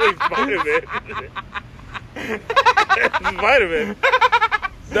 Wait, Spider-Man. Spider-Man.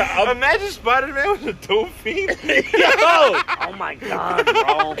 No, Imagine Spider-Man with a dope fiend. yo, Oh my god,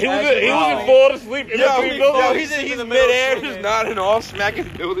 bro. he was falling asleep in between those. he's in the midair, middle of just nodding off, smacking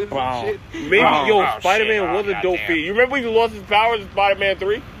buildings Wow. and shit. Maybe, Oh, Spider-Man shit. was a Oh, dope goddamn. fiend. You remember when he lost his powers in Spider-Man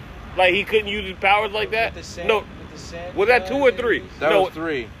 3? Like, he couldn't use his powers like that? With the sand, No, with the sand was that 2 or guy 3? That No, was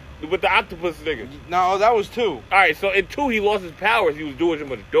 3. with the octopus nigga. No, that was 2. Alright, so in 2, he lost his powers. He was doing so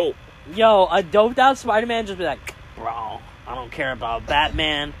much dope. Yo, a doped out Spider-Man just be like, bro, I don't care about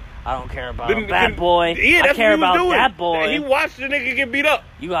Batman. I don't care about Bad Boy. Yeah, I that's care what he was about doing. that boy. He watched the nigga get beat up.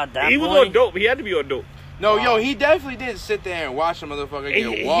 You got that He boy? was on dope. He had to be on dope. No, yo, he definitely didn't sit there and watch a motherfucker He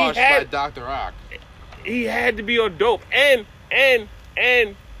get washed had- by Dr. Ock. He had to be on dope. And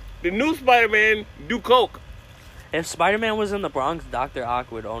the new Spider-Man do coke. If Spider-Man was in the Bronx, Dr.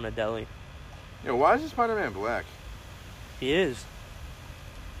 Ock would own a deli. Yo, why is this Spider-Man black? He is.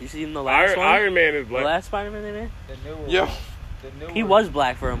 You seen the last one? Iron Man is The black. last Spider-Man they made? The newer Yo. one. The newer, He was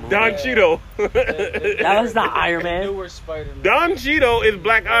black for a movie. Don Cheeto. That was not Iron Man. The newer Spider-Man. Don Cheeto is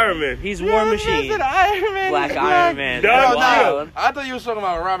Black Iron Man. He's War Machine. Iron Man Black is Iron Man. Don That's Cheeto. wild. I thought you was talking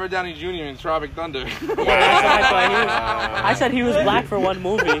about Robert Downey Jr. in Tropic Thunder. That's what I thought he was. I said he was black for one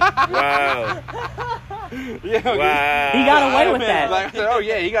movie. Wow. Yeah, Wow. He got away Iron with Man that. is black. I said, oh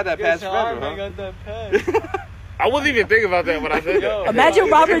yeah, he got that pass Guess how Iron forever, Man huh? got that pass. I wasn't even thinking about that when I said Yo. that. Imagine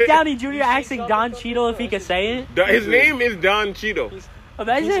Robert Downey Jr. asking Don Cheadle if he could say it. His name is Don Cheeto. He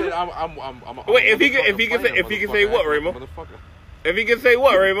Imagine. said, I'm Wait, if he can say what, Ramo? If he can say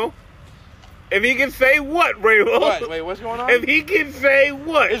what, Ramo? If he can say what, Ramo? What? Wait, what's going on? If he can say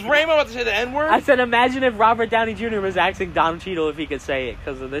what? Is Ramo about to say the N-word? I said, imagine if Robert Downey Jr. was asking Don Cheadle if he could say it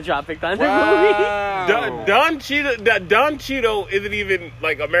because of the Tropic Thunder movie. Wow. Don Cheeto isn't even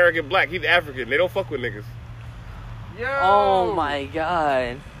like American black. He's African. They don't fuck with niggas. Yo. Oh my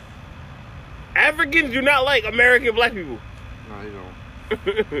god. Africans do not like American black people. No, you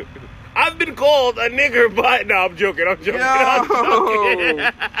don't. I've been called a nigger by... No, I'm joking. I'm joking. I'm joking.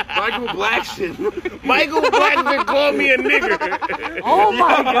 Michael Blackson. Michael Blackson called me a nigger. Oh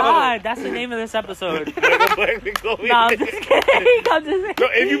my god. That's the name of this episode. Michael Blackson called me No, a I'm nigger. just kidding. I'm just No,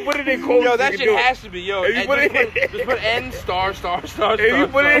 if you put it in quotes, Yo, that you shit can do it. has to be, yo. If you And put it just put N star. If you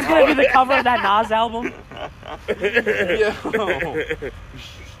put it It's gonna be the cover of that Nas album. Yo.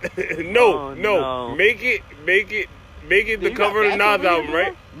 no, Oh, no, no. make it Make it the You cover of the got Nas bats over album, here,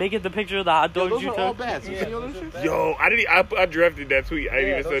 right? Make it the picture of the hot Yo, dogs those you are all took. bats. You Yeah, see all those this are shit? bats. Yo, I drafted that tweet. I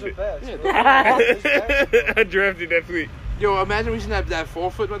Yeah, didn't those even are send bats. it. Those bats, I drafted that tweet. Yo, imagine we seen that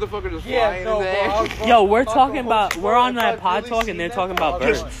 4-foot motherfucker just Yeah, flying no, in bro. the air. I was- bro, Yo, we're I'm not talking gonna about hold you, we're bro. on If that I'd pod really talking. seen They're that, talking bro, about I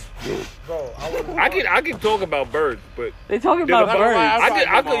would've- birds. Bro, I would. I can talk about birds, but They talking there's about a- birds. I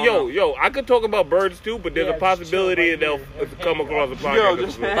could I could talk about birds too, but there's Yeah, a just possibility chill they'll right here. come across the podcast. Yo,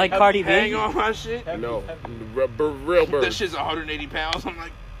 just episode. Like Cardi B? hang on my shit. No, real That birds. shit's 180 pounds. I'm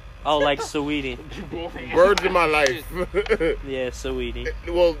like, Oh, like Sweetie. both hands. Birds in my life. Yeah, Sweetie.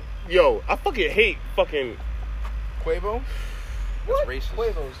 Well, yo, I fucking hate fucking. Quavo? That's racist.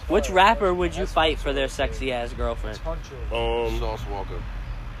 Quavo's Which fire. rapper would you That's fight for their Huncho. sexy ass girlfriend? That's Huncho. Sauce Walker.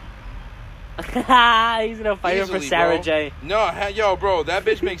 He's gonna fight her for Easily, Sarah bro. J. No, yo, bro, that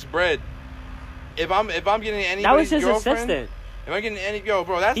bitch makes bread. If I'm getting anybody's That was his girlfriend, assistant. if I'm getting any, yo,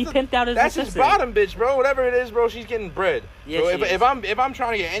 bro, that's He the, pimped out his that's assistant. his bottom bitch, bro. Whatever it is, bro, she's getting bread. Yeah, so she is. if I'm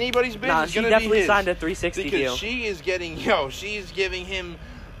trying to get anybody's bitch, Nah, it's she gonna definitely be his. signed a 360 because deal. she is getting, she's giving him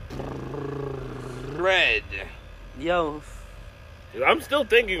bread. Yo, I'm still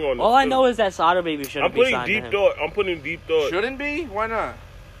thinking on this. all I know is that Sada Baby I'm shouldn't be putting signed to deep him. thought. I'm putting deep thought. Shouldn't be? Why not?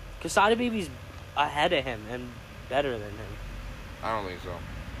 Cause Sada Baby's ahead of him and better than him. I don't think so.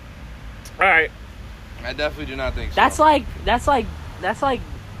 All right. I definitely do not think so. That's like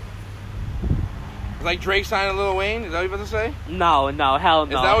It's like Drake signing Lil Wayne. Is that what you about to say? no, hell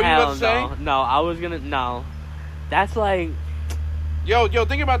no, that what you hell about to say? no, no. I was gonna no. That's like Yo,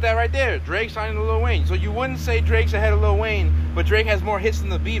 think about that right there. Drake signing Lil Wayne. So you wouldn't say Drake's ahead of Lil Wayne, but Drake has more hits than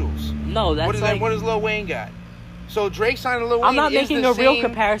the Beatles. no. That's What is like that? What does Lil Wayne got? So Drake signing Lil Wayne. I'm not is making the a real same-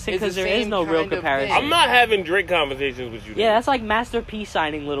 comparison is the 'cause there is same no real kind of comparison. thing. I'm not having Drake conversations with you. yeah. That's like Master P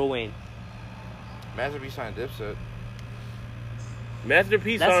signing Lil Wayne. Master P signed Dipset. Master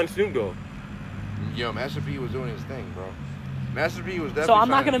P That's- signed Snoop Dogg. Yo, Master P was doing his thing, bro. Master P was definitely. So I'm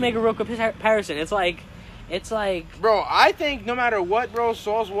not signing gonna make a people. real comparison. It's like Bro, I think no matter what, bro,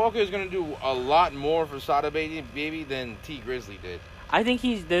 Sauce Walker is gonna do a lot more for Sada Baby than T Grizzly did. I think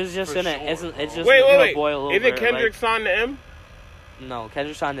there's just For gonna sure, it's bro. just Wait, gonna boil over. Is it Kendrick like, signed to M? no,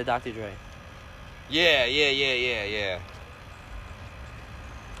 Kendrick signed to Dr. Dre. Yeah.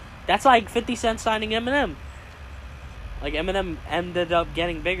 That's like 50 Cent signing Eminem. Like Eminem ended up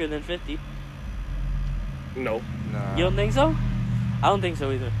getting bigger than 50. No. Nah. You don't think so? I don't think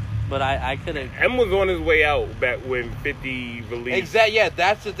so either. But I could have. M was on his way out back when 50 released. Exactly. Yeah,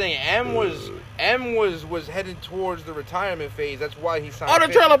 that's the thing. M was headed towards the retirement phase. That's why he signed. Oh, the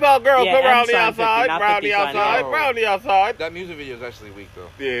 50. Trailer Park Girl, Yeah, come M round the signed 50, outside, not round 50 the signed outside, M. round the outside. That music video is actually weak though.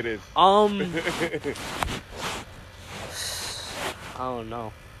 Yeah, it is. I don't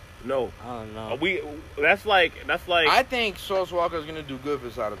know. No. I don't know. That's like. I think Sauce Walker is gonna do good for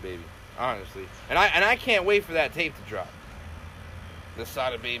Sada Baby, honestly, and I can't wait for that tape to drop. The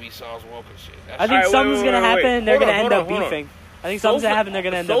Sada Baby Sauce Walker shit. I think Alright, something's wait, gonna wait, happen. wait. And they're Hold gonna on, end hold up on, hold on. beefing. I think something's gonna happen. They're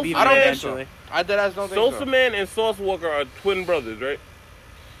gonna end up Sosa- beefing I don't think so. eventually. I deadass don't think Sosa so. Man and Sauce Walker are twin brothers, right?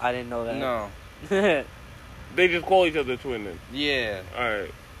 I didn't know that. No. They just call each other twin then. Yeah. All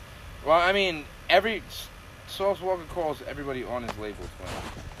right. Well, I mean, Sauce Walker calls everybody on his label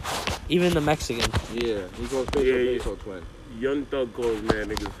twin. Even the Mexicans. Yeah, he calls Peso twin. Young Thug calls mad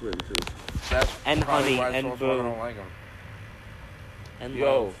niggas twin too. That's And probably Honey, why and Sauce Boo. Walker don't like him. And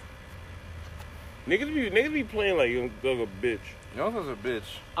Yo. Love. Niggas be playing like Young Thug a bitch. Young Thug's a bitch.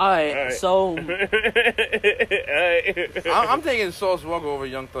 Alright, Alright. so I'm taking Sauce Walker over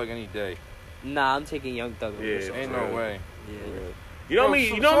Young Thug any day. nah, I'm taking Young Thug over Yeah. Sauce Ain't Walker. no way. Yeah. You know me.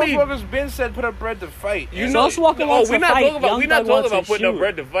 You know Sauce me. Walker's been said put up bread to fight. You Sauce know, Walker wants we to not fight. talking about Young we not Thug talking wants about to putting up shoot.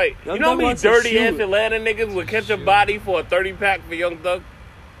 bread to fight. Young You know Thug me wants to dirty ass shoot. Atlanta niggas would catch a body for a 30-pack for Young Thug.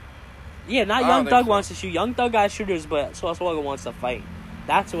 Yeah, not I don't Young think Thug so. wants to shoot. Young Thug got shooters, but Sauce Walker wants to fight.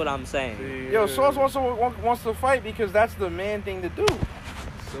 That's what I'm saying. Yo, Sauce wants to fight because that's the man thing to do.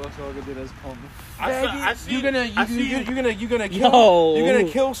 Sauce Walker did his pump. I see. You're gonna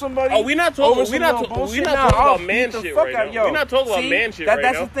kill somebody. Oh, we not over talking. some We not little bullshit? talking Nah, about I'll man beat the shit fuck right out- now. yo, We not talking about see, man shit that's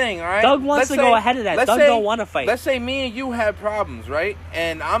right the now. thing, all right. Thug wants to go ahead of that. let's Thug say- don't want to fight. Let's say me and you have problems, right?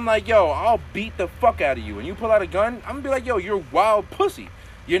 And I'm like, yo, I'll beat the fuck out of you. And you pull out a gun, I'm gonna be like, yo, you're a wild pussy.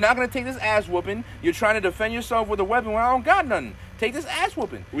 You're not gonna take this ass whooping. You're trying to defend yourself with a weapon when I don't got nothing. Take this ass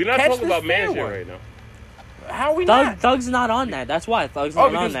whooping. We not Catch talking this about man fair shit one. right now. How are we not? Thug's not on that. That's why Thug's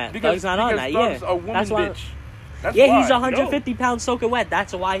not on that. Thug's not on that. Thug's Yeah, a woman that's why. bitch. That's Yeah, why. he's 150 pounds soaking wet.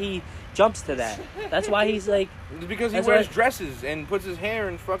 That's why he jumps to that. That's why he's like. It's because he That's wears why- dresses and puts his hair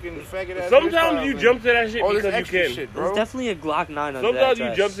in fucking faggot ass. Sometimes you jump to that shit all this because you extra can. shit, There's bro. definitely a Glock 9 under Sometimes that you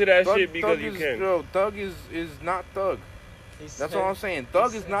dress. jump to that shit because you can. Yo, Thug is not Thug. That's all I'm saying.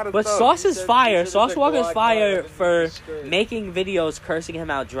 Thug is not a But thug. Sauce is said- fire. he said Sauce it's a Walker's Glock fire 9 for skirt. making videos cursing him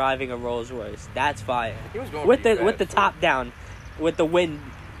out driving a Rolls Royce. That's fire. He was going With pretty the with the fast, top down, with the wind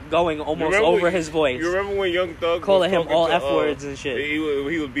going almost remember over when- his voice. You remember when Young Thug Calling was him talking all to, F words and shit. He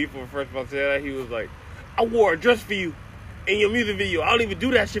was beefing with Fresh Montana. He was like, "I wore it just for you in your music video. I don't even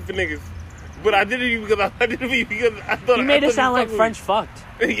do that shit for niggas, but I did it because I thought He made I it thought sound like fucking French fucked.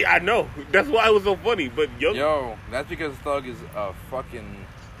 with me." Yeah, I know. That's why it was so funny. But Yo, that's because Thug is a fucking...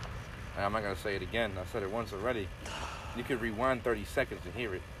 I'm not going to say it again. I said it once already. You could rewind 30 seconds and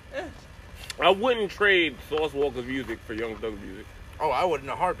hear it. I wouldn't trade Sauce Walker's music for Young Thug's music. Oh, I would in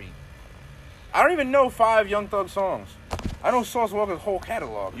a heartbeat. I don't even know 5 Young Thug songs. I know Sauce Walker's whole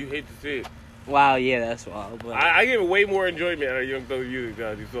catalog. You hate to see it. Wow, yeah, that's wild. But I get way more enjoyment out of Young Thug's music than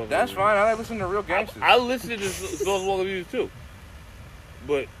I do Sauce Walker's That's music. fine. I like listening to real gangsters. I listen to Sauce Walker's music too,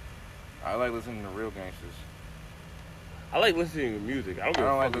 but I like listening to real gangsters. I like listening to music. I don't I give a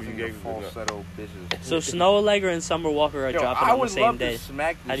don't like fuck if you listening to gangsters or not. falsetto bitches. so Snow Allegra and Summer Walker are Yo, dropping I on the would same love day. to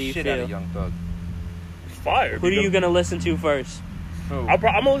smack How the do you shit out feel? of Young Thug. It's fire. Who are you gonna listen to first? Who? I'm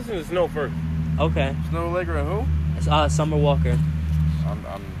gonna listen to Snow first. Okay, Snow Allegra and who? it's Summer Walker. I'm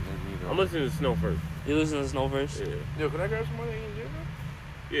neither. I'm listening to Snow first. You listen to Snow first? Yeah. Yo, can I grab some money in jail?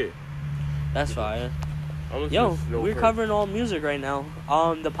 Yeah. That's fire. I'm listening Yo, to Snow we're first. covering all music right now.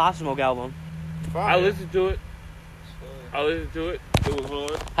 The Pop Smoke album. I listened to it. It was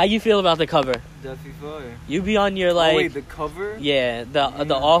hard. How you feel about the cover? Definitely fire. You be on your like, oh, wait, the cover? yeah, the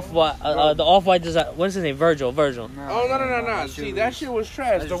off white, the off white design. What's his name? Virgil. Oh no! See, that shit was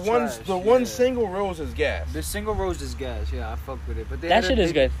trash. That's The trash, one yeah. single rose is gas. The single rose is gas. Yeah, I fuck with it. But they That had shit is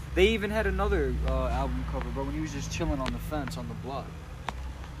they- good. They even had another album cover, but when he was just chilling on the fence on the block.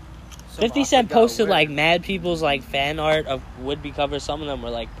 50 Cent posted like mad people's like fan art of would-be covers. Some of them were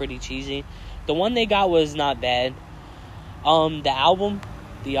like pretty cheesy. The one they got was not bad. The album,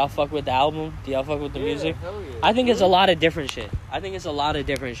 do y'all fuck with the album? Do y'all fuck with the music? Hell yeah. I think it's a lot of different shit.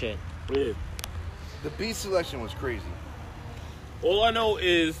 Yeah. The beat selection was crazy. All I know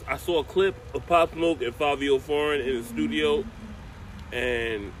is I saw a clip of Pop Smoke and Fabio Foreign in the studio,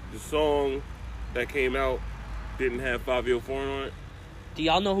 and the song that came out didn't have Fabio Foreign on it. Do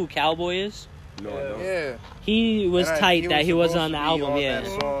y'all know who Cowboy is? No, I don't. Yeah. He was tight that he wasn't on the album, yeah.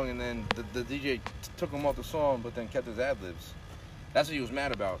 That song, and then the DJ took him off the song, but then kept his ad libs. That's what he was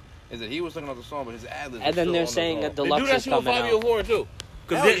mad about. Is that he was taking off the song, but his ad libs. And then they're saying that They do Deluxe that is shit with coming Fabio out. Foreign too.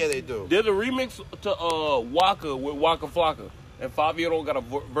 Hell yeah, they do. There's a remix to Waka with Waka Flocka, and Fabio don't got a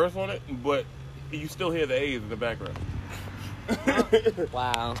verse on it, but you still hear the A's in the background.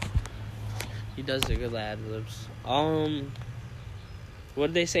 Wow. He does the good ad libs. What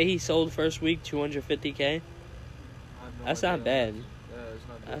did they say he sold first week? 250K? That's not bad. Yeah, it's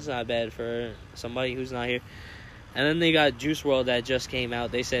not bad. That's not bad for somebody who's not here. And then they got Juice WRLD that just came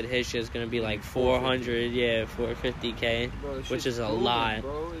out. They said his shit's gonna be like 400, 450K, Bro, this which shit's is a booming, lot.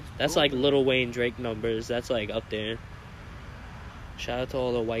 bro. It's That's like booming. Lil Wayne Drake numbers. That's like up there. Shout out to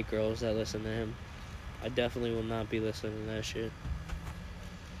all the white girls that listen to him. I definitely will not be listening to that shit.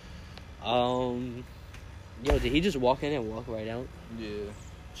 Yo, did he just walk in and walk right out? Yeah.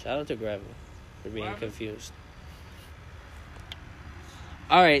 Shout out to Gravel for being confused.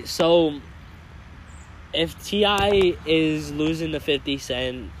 Alright, so if T.I. is losing to 50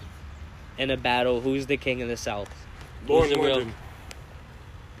 Cent in a battle, who's the king of the South? Lauren Who's the real? London.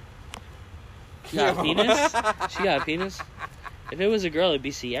 She got a penis? She got a penis? If it was a girl, it'd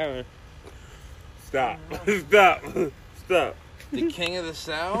be Sierra. Stop. Stop. The king of the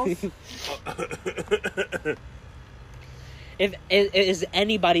South? If is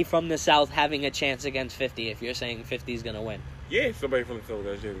anybody from the South having a chance against 50 if you're saying 50's gonna win? Yeah, somebody from the South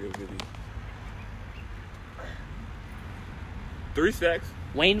that shit is good. 3 stacks.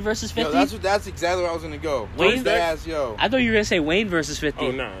 Wayne versus 50? Yo, that's exactly where I was gonna go. Wayne? Ass, yo. I thought you were gonna say Wayne versus 50.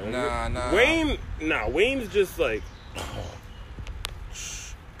 Oh, nah. Nah. Wayne's just like...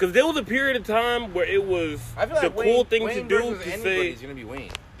 Because there was a period of time where it was I feel like the cool thing Wayne to do versus to anybody's say... gonna be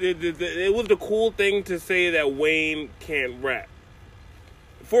Wayne. It was the cool thing to say that Wayne can't rap.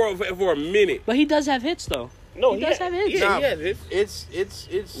 For a minute. But he does have hits though. No, he does have hits. Yeah, Nah, he has hits.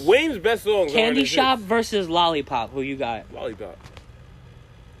 It's Wayne's best songs Candy are Shop versus Lollipop. Who you got? Lollipop.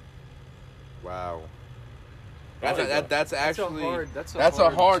 Wow. Lollipop. That's actually That's a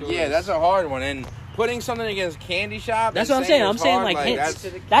hard choice. yeah, that's a hard one. And putting something against Candy Shop. That's and what I'm saying. I'm it's saying hard, like hits.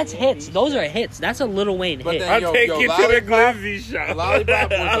 That's, That's hits. Those are hits. That's a Lil Wayne But hit. then- I'll take yo, you to the Lollipop- glizzy shop. Lollipop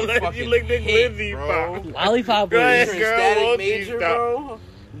was I'll a let fucking you lick the hit, glizzy bro. pop. Lollipop Go ahead, was You're girl, Static won't you Major, stop? bro.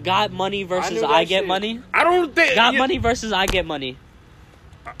 Got Money versus knew that I Get shit. Money. I don't think... Got yeah. Money versus I Get Money.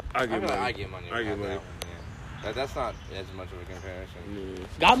 I I get feel money. like I get money. I get on money. that one, That's not as much of a comparison.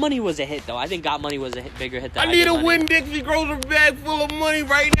 Got Money was a hit though. I think Got Money was a bigger hit than I need Get a Money. Winn-Dixie grocery bag full of money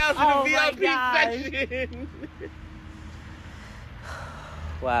right now to Oh the my VIP gosh. section.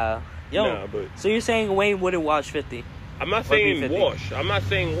 Wow. Yo, Nah, but so you're saying Wayne wouldn't watch 50? I'm not Or saying B50. wash. I'm not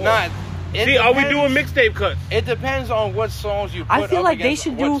saying wash. Nah, it See, are we depends- doing mixtape cuts? It depends on what songs you put I feel up like they against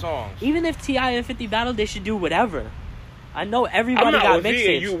should what do, songs. even if T.I. and 50 battle, they should do whatever. I know everybody I'm not got seeing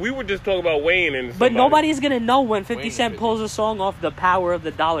mixtapes. you. We were just talking about Wayne and But somebody. nobody's going to know when 50 Wayne Cent and pulls a song off the Power of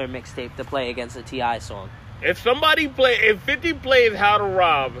the Dollar mixtape to play against a T.I. song. If 50 plays How to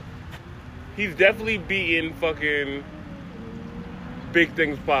Rob, he's definitely beating fucking Big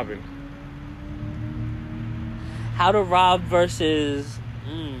Things Poppin'. How to Rob versus...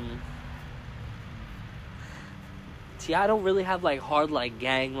 T.I. don't really have like hard like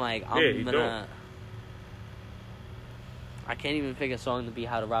gang like I'm Yeah, he gonna... don't. I can't even pick a song to be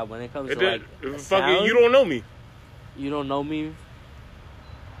How to Rob when it comes to like Fucking, sound. you don't know me. You don't know me.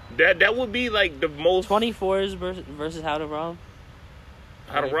 That would be like the most 24s versus How to Rob.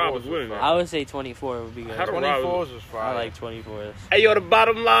 How to Rob is winning. I would say 24 would be good. How to Rob. 24s was fire. I like 24s. Hey yo, the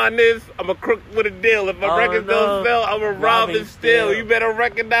bottom line is I'm a crook with a deal. If my Oh, records don't no. sell, I'm a rob Robbing and steal. steal. You better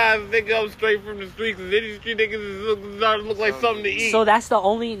recognize, nigga, I'm straight from the streets. Cause any street niggas look like something to eat. So that's the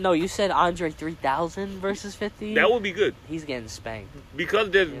only... No, you said Andre 3000 versus 50? That would be good He's getting spanked. because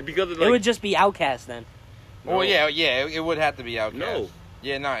of It like would just be Outkast then. Oh yeah, it would have to be Outkast. No.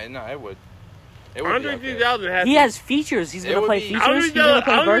 Yeah, no, it would. It would Andre be Outkast. 3000 has. He has features. He's It gonna would play be- features. He's gonna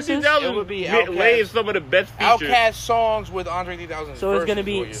play Andre verses. 3000 It would be lays Outkast. some of the best features. Outkast songs with Andre 3000. So it's gonna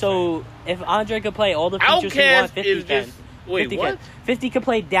be... So if Andre could play all the features he Outkast wants, 50 is can. just wait 50 what? can. 50 could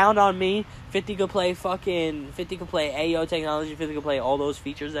play Down on Me. 50 could play fucking... 50 could play Ayo Technology. 50 could play all those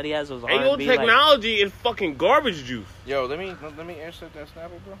features that he has. Those Ayo R&B, like- technology is fucking garbage juice. Yo, let me intercept that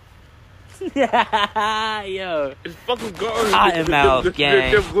Snapple, bro. Yo. It's fucking garbage. Cottonmouth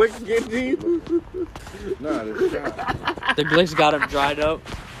gang. The Glicks get to you? Nah, this shot. The Glicks got him dried up.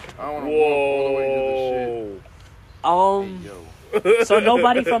 I don't want to walk all the way to the shit. Hey, yo. So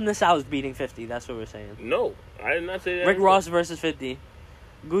nobody from the South beating 50. That's what we're saying. No, I did not say that. Rick Ross versus 50.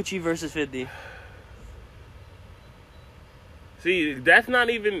 Gucci versus 50. See, that's not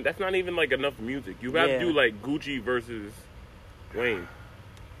even like enough music. You have Yeah. to do like Gucci versus Wayne.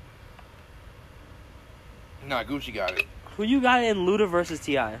 Nah, Gucci got it. Who you got in Luda versus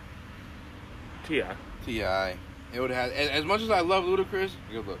T.I.? T.I. T.I. It would have, as much as I love Ludacris,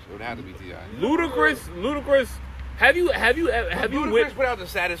 good looks. It would have to be T.I. Ludacris. Have you Ludacris went? put out the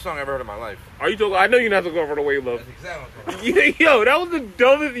saddest song I've ever heard in my life. Are you talking? I know you're not talking about the way you love. That's exactly what I'm talking Yo, that was the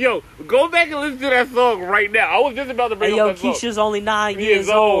dumbest. Yo, go back and listen to that song right now. I was just about to bring Hey, yo, up that song. Keisha's only 9 Years years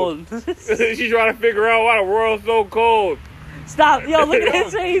old. She's trying to figure out why the world's so cold. Stop. Yo, look at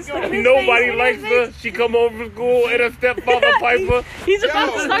his face. Look at his Nobody face. likes her. She come home from school and her stepfather Piper. He's about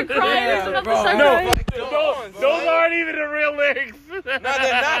Yo, to start crying. yeah, He's about bro. to start No, crying. those aren't even the real lyrics. No, they're not.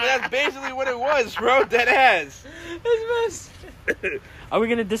 That's basically what it was, bro. Dead ass. Are we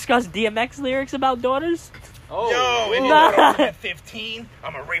going to discuss DMX lyrics about daughters? Yo, if Nah. you're 15,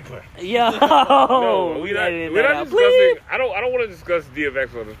 I'm a raper. Yo. No, we're not Editing discussing. that out. Please. I don't want to discuss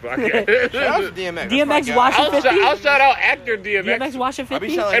DMX on this podcast. Shout out to DMX. That's DMX my guy. watching I'll 50? shout out actor DMX, DMX watching I be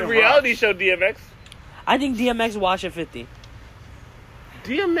 50? telling- and reality show DMX. I think DMX watching 50.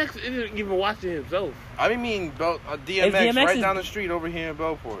 DMX isn't even watching himself. I mean, DMX, If DMX right is- down the street over here in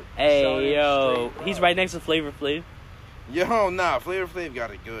Belfort. Hey, yo. He's right next to Flavor Flav. Yo, nah, Flavor Flav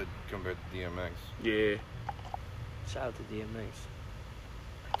got it good compared to DMX. Yeah. Shout out to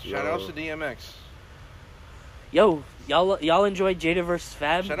DMX. Shout outs to DMX. Yo, y'all enjoyed Jada versus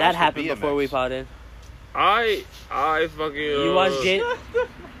Fab? Shout that outs to happened before BMX. we potted. I fucking. You watched Jada?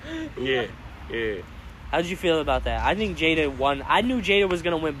 Yeah. How'd you feel about that? I think Jada won. I knew Jada was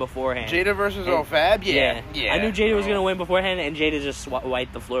gonna win beforehand. Jada versus And- Fab? Yeah. I knew Jada was gonna win beforehand, and Jada just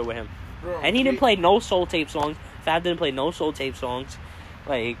wiped the floor with him. And he didn't play no Soul Tape songs. Fab didn't play no Soul Tape songs.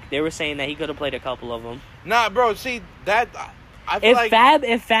 Like, they were saying that he could have played a couple of them. Nah, bro, see, that... I feel If like... Fab I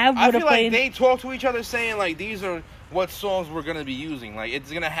would feel have like played... they talk to each other saying, like, these are what songs we're going to be using. Like, it's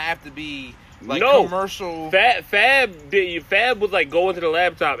going to have to be, like, No. commercial... Fab was like going to the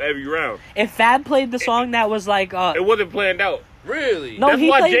laptop every round. If Fab played the song that was like... It wasn't planned out. Really? No, That's he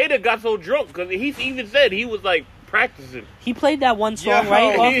why played- Jada got so drunk, because he even said he was like practicing. He played that one song, Yo,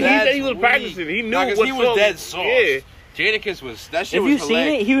 right? he- Off He the- said he was That's practicing. He knew Nah, 'cause what he was song- dead sauce. Yeah. Jadakiss was... That shit If was you seen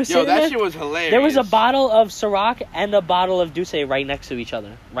hilarious. it, he was Yo, sitting that there. shit was hilarious. There was a bottle of Ciroc and a bottle of Douce right next to each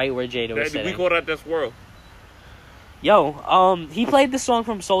other, right where Jada was We sitting. call that swirl. Yo, he played the song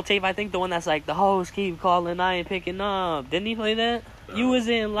from Soul Tape. I think the one that's like, the hoes keep calling, I ain't picking up. Didn't he play that? You was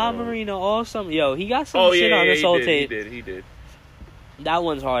in La Marina or something. Yo, he got some shit on the Soul Tape. He did. That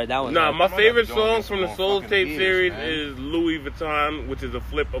one's hard. Hard. My favorite song from the Soul Tape beaters, series man. is Louis Vuitton, which is a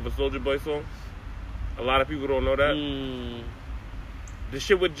flip of a Soulja Boy song. A lot of people don't know that. The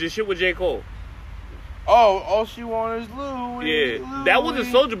shit with J. Cole. Oh, all she wants is Louis. Yeah, that was a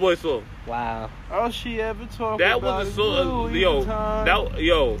Soulja Boy song. Wow. All she ever talk That about was a is Louis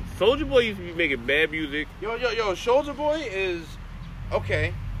Vuitton. Soulja Boy used to be making bad music. Yo, Soulja Boy is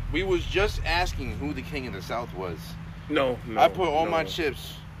okay. We was just asking who the king of the South was. No. I put all my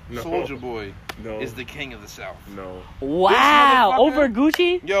chips. No. Soulja Boy No. is the king of the South. No. Wow. motherfucker- Over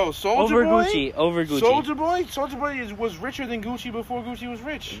Gucci? Yo, Soulja Boy. Over Gucci. Soulja Boy was richer than Gucci before Gucci was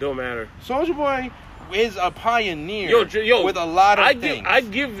rich. It don't matter. Soulja Boy is a pioneer Yo, with a lot of things.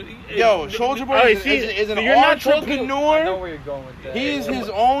 Soulja Boy is an you're not talking- I know entrepreneur. where you're going with that. He is his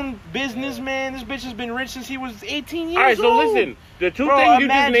own businessman. This bitch has been rich since he was 18 years old. All right, so listen. The two Bro, things you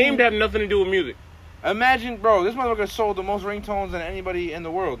just imagine- named have nothing to do with music. Imagine, bro, this motherfucker sold the most ringtones than anybody in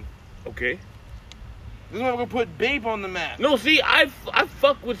the world. Okay. This motherfucker put Bape on the map. No, see, I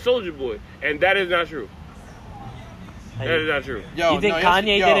fuck with Soulja Boy, and that is not true. That is not true. Yo, You think no,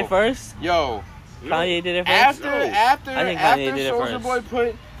 Kanye yo, did it first? Yo, Kanye did it first? after I think Kanye after did it Soulja first. Boy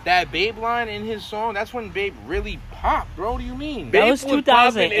put that Bape line in his song, that's when Bape really popped, bro. What do you mean? That was popping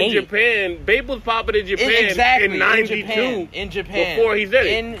 2008. in Japan. Bape was popping in Japan Exactly, in '92. in Japan. Before he said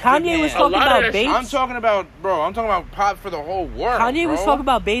it. In Kanye was Japan. talking lot of about that- babes. I'm talking about pop for the whole world. Kanye was bro. talking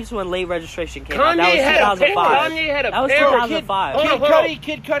about babes when Late Registration came out. Kanye That was had a 2005. Kanye had a That was pair of 2005. Hold on, Kid hold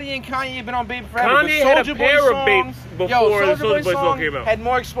on. Cudi and Kanye have been on Bape forever. Kanye but had a Soulja Boy pair of songs- Bapes before the Soulja Boy song came out. Had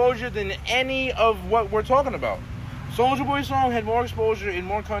more exposure than any of what we're talking about. Soulja Boy song had more exposure in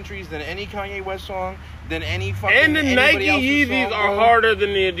more countries than any Kanye West song, than any fucking And the anybody Nike else's Yeezys song, are bro. harder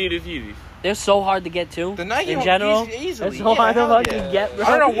than the Adidas Yeezys. They're so hard to get to. The Nike in general, easily. they're so hard to hell fucking yeah. get, bro.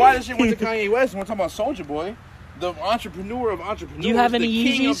 I don't know why this shit went to Kanye West. We're talking about Soulja Boy, the entrepreneur of entrepreneurs. Do you have any the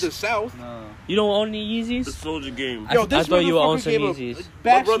king Yeezys? of the South. No. You don't own any The Yeezys? Soldier game. I thought you owned some gave a Yeezys.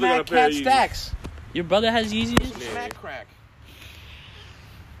 Back My brother got smack a pair of cat Yeezys. stacks. Your brother has Yeezys? Yeah. Smack crack.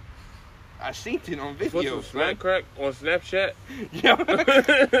 I seen it on What's video. the smack crack on Snapchat?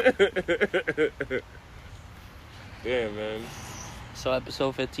 Yeah, man. So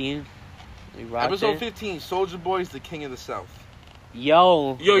episode 15. We rocked Episode it. 15. Soulja Boy is the king of the South.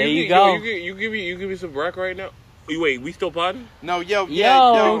 Yo, Yo, there you you go. you give me some rack right now. Wait, we still podding? No, yo,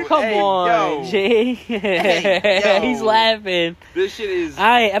 Come hey, on, yo. Jay. Hey, yo. He's laughing. This shit is All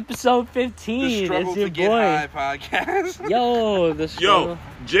right, episode the 15. struggle It's your to get boy. high podcast. Yo, the struggle. Yo,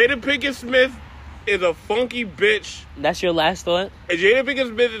 Jada Pinkett Smith is a funky bitch. That's your last thought? And Jada Pinkett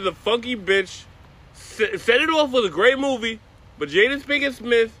Smith is a funky bitch. Set it off with a great movie, but Jada Pinkett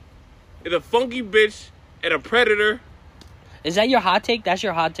Smith is a funky bitch and a predator. Is that your hot take? That's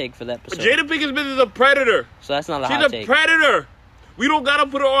your hot take for the episode. Jada Pinkett Smith is a predator. So that's not a She's hot a take. predator. We don't gotta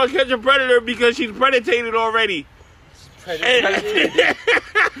put her on Catch a Predator because she's predated already. She's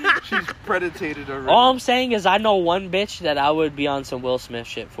predated already. All I'm saying is I know one bitch that I would be on some Will Smith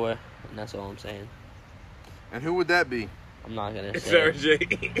shit for. And that's all I'm saying. And who would that be? I'm not going to say Sarah it.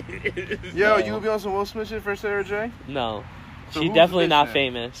 J. Yo, No. you would be on some Will Smith shit for Sarah J? No. So She's who's definitely the bitch not then?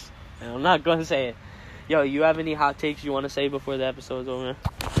 famous. And I'm not going to say it. Yo, you have any hot takes you want to say before the episode's over?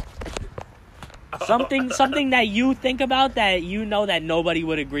 Something that you think about that you know that nobody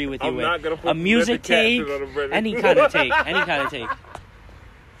would agree with you I'm with. not gonna put A music the caption take, on the Reddit. any kind of take, any kind of take.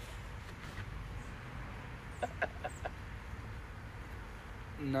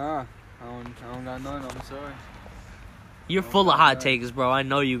 Nah, I don't got none. I'm sorry. You're full of hot takes, bro. I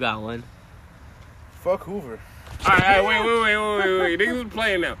know you got one. Fuck Hoover. Alright, wait. Niggas is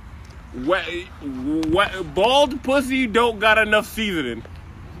playing now. What, bald pussy don't got enough seasoning.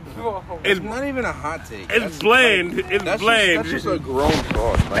 It's not even a hot take. It's bland. It's bland. That's just a grown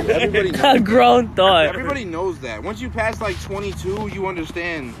thought. Like, everybody knows A grown thought. Everybody knows that. Once you pass like 22, you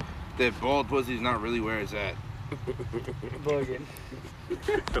understand that bald pussy is not really where it's at. Bugging.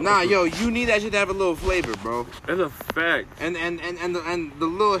 Nah, yo, you need that shit to have a little flavor, bro. That's a fact. And the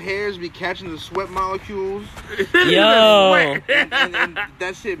little hairs be catching the sweat molecules. Yo. and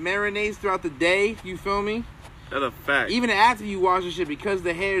that shit marinates throughout the day. You feel me? That's a fact. Even after you wash the shit, because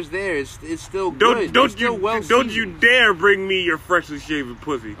the hair's there, it's still good. Don't It's still well don't you seasoned. dare bring me your freshly shaven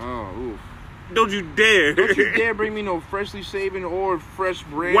pussy. Oh, oof. Don't you dare. Don't you dare bring me no freshly shaven or fresh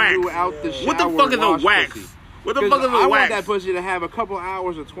brand Wax. new out the shower What the fuck is a wash wax? pussy. What the fuck is I a want wax? that pussy to have a couple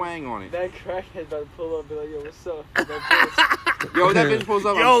hours of twang on it. That crackhead about to pull up and be like, yo, what's up? Yo, that bitch pulls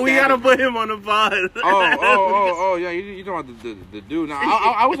up. Yo, I'm we gotta stabbing. put him on the pod. Oh, yeah. You talking about the dude? Now,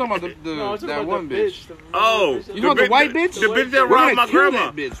 I was talking about No, I'm talking that about one the bitch. Oh, You know the white bitch? The bitch that We're robbed gonna my kill grandma.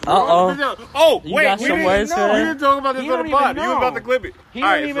 that bitch, bro. Oh, You wait, got we some didn't words even for know. that? We didn't talk about this He on don't the pod. even You was about know. to clip it. He All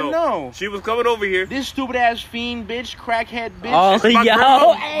don't right, even so know. She was coming over here. This stupid ass fiend bitch, crackhead bitch, Oh, My yo.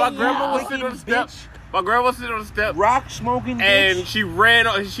 grandma, Hey, my grandma yo. was sitting on the step. My grandma was sitting on the step, rock smoking bitch, and she ran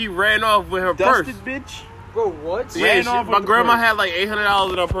off with her purse. dusted bitch. Bro, what? Yeah, ran off my with the grandma purse. had like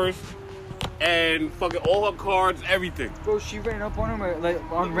 $800 in her purse, and fucking all her cards, everything. Bro, she ran up on him, ran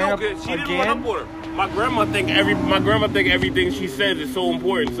No, up she didn't again? run up on her. My grandma think everything she says is so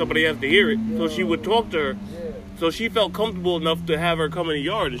important, somebody has to hear it. So she would talk to her. So she felt comfortable enough to have her come in the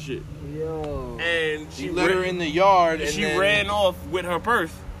yard and shit. Yo. And She let her in the yard, and she then ran off with her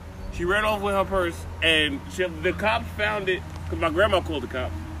purse. She ran off with her purse, and the cops found it, because my grandma called the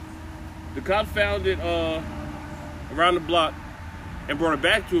cops. The cops found it around the block and brought it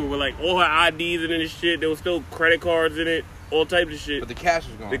back to her with like all her IDs in it and shit. There was still credit cards in it, all types of shit. But the cash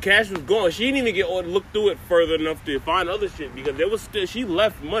was gone. The cash was gone. She didn't even look through it further enough to find other shit because there was still, she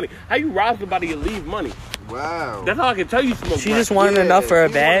left money. How you rob somebody and leave money? Wow. That's how I can tell you smoke She crack. just wanted enough for her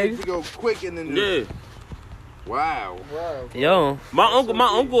He bag. wanted to go quick and then. Yeah. Wow. Wow. Yo. My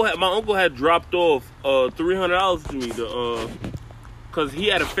uncle had dropped off $300 to me cause he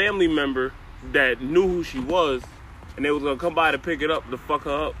had a family member that knew who she was, and they was gonna come by to pick it up to fuck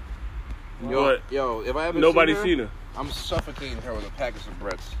her up. Yo, if I ever Nobody seen seen her. I'm suffocating her with a package of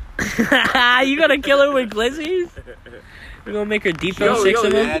breads. You gonna kill her with glizzies? You gonna make her deep throat Yo, 6 yo,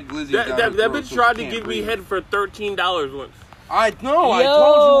 of them? Add glizzy That down her throat bitch so tried she to can't give me breathe. head for $13 once. I know. I Yo.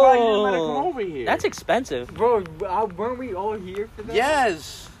 told you why you didn't let her come over here. That's expensive. Bro, weren't we all here for that?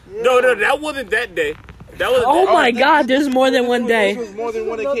 yes. Yeah. No, that wasn't that day. That was Oh my this- god, there's more than one day. This was more than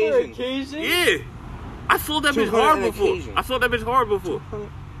one Another occasion. Yeah. I sold that bitch 200 hard an before. occasion. I sold that bitch hard before.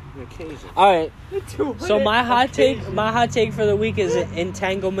 An occasion. Alright, so 200 my hot occasions. take for the week is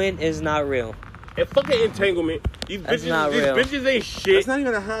entanglement is not real. And fucking entanglement. These That's bitches, not these real. bitches ain't shit. That's not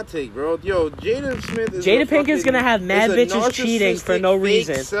even a hot take, bro. Yo, Jada Smith is Jada a Pinkett is fucking- gonna have mad is a bitches cheating for no narcissistic,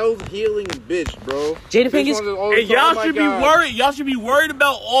 reason. fake, self-healing bitch, bro. Jada This Pinkett's- one is always And y'all oh my should be God. worried. Y'all should be worried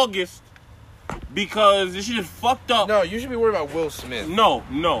about August because this shit is fucked up. No, you should be worried about Will Smith. No.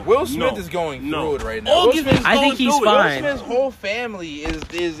 Will Smith is going through it right now. August Will Smith- is I think going he's through it. fine. Will Smith's whole family is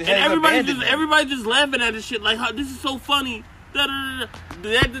And has abandoned him. everybody just laughing at this shit like, how, this is so funny. Da, da, da,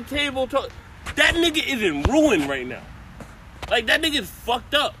 da. At the table, that nigga is in ruin right now. Like, that nigga is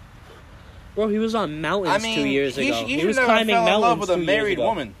fucked up. Bro, he was on mountains I mean, 2 years ago. He He was should never climbing fell in love mountains with a 2 years married ago.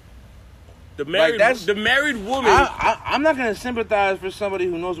 woman. The married, that's- the married woman. I'm not gonna sympathize for somebody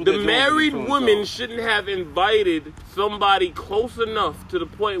who knows what The they're doing. married with woman themselves. shouldn't have invited somebody close enough to the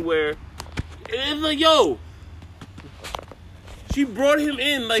point where it's like, yo, she brought him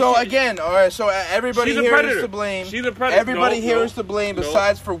in. Like, So she- again, all right. So everybody She's a here predator. is to blame. She's a predator. Everybody No, here no, is to blame, no.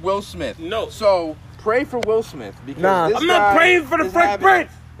 besides for Will Smith. No. So pray for Will Smith because Nah. this I'm not guy praying for the is Fresh having-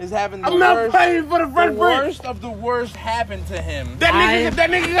 Prince. Is having the I'm not worst, praying for the the Fresh Prince. worst of the worst happened to him. That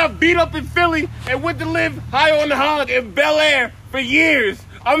nigga got beat up in Philly and went to live high on the hog in Bel Air for years.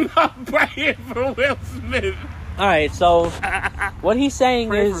 I'm not praying for Will Smith. Alright, so what he's saying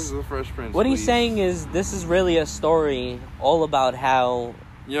Pray is for the Fresh Prince. what he's please. saying is this is really a story all about how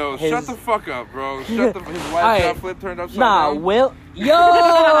Yo, his- shut the fuck up, bro. Shut the. His wife Alright. got flipped, turned upside nah down. Will yo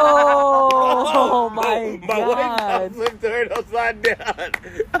oh my My wife got god flipped turned upside down.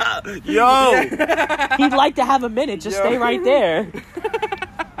 Yo. he'd like to have a minute, just Yo. stay right there. Yo,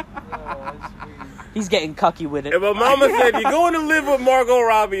 that's weird. He's getting cucky with it. And my mama said, you're going to live with Margot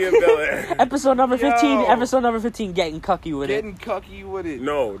Robbie in Bel Air. Episode number 15, Yo. episode number 15, getting cucky with it. Getting cocky with it.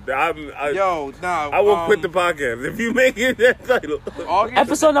 No, Yo, nah. I will quit the podcast if you make it that title. August-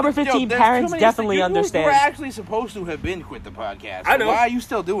 Episode number 15, there's parents too many definitely things- understand. You were actually supposed to have been quit the podcast. I know. Why are you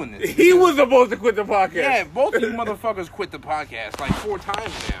still doing this? He was supposed to quit the podcast. Yeah, both of you motherfuckers quit the podcast like 4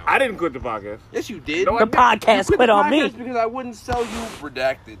 times now. I didn't quit the podcast. Yes, you did. No, I The didn't. podcast You quit the on me. podcast because I wouldn't sell you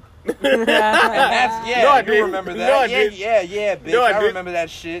redacted. Alright, That's No, I you didn't. remember that? No, I yeah, didn't. yeah, bitch. No, I I didn't. remember that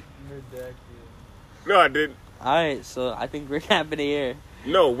shit. No, I didn't. so I think we're capping it here.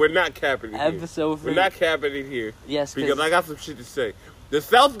 No, we're not capping it here. Episode We're not capping it here Yes, because I got some shit to say. The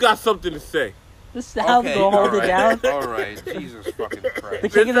South got something to say. the South Okay, go hold it alright, down. All right, Jesus fucking The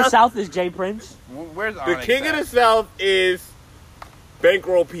Christ. king of the South is Jay Prince. Where's The Onyx king at? of the South is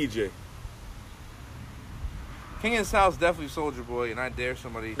Bankroll PJ. King of the South is definitely Soulja Boy, and I dare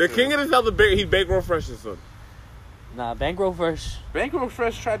somebody. The to- king of the South is he's Bankroll Fresh's son. Nah, Bankroll Fresh. Bankroll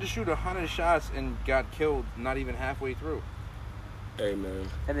Fresh tried to shoot 100 shots and got killed not even halfway through. Hey man.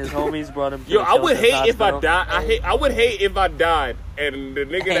 And his homies brought him to Yo, the I would Chelsea hate if I hospital. died. I would hate if I died and the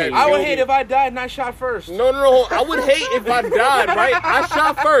nigga that I would killed hate me- if I died and I shot first. No. I would hate if I died. Right? I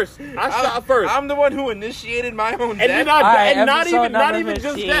shot first. I'm the one who initiated my own death. And then Alright, and not episode even not number even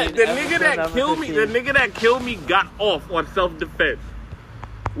just 15. that. The nigga Episode that number killed me, 15. the nigga that killed me got off on self-defense.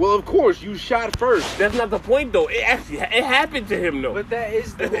 Well, of course, you shot first. That's not the point though. It happened to him though. But that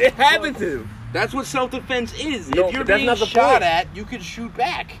is the It happened to him. That's what self-defense is. No, if you're but that's being not the shot point. at, you can shoot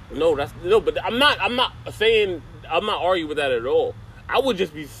back. No, but I'm not saying I'm not arguing with that at all. I would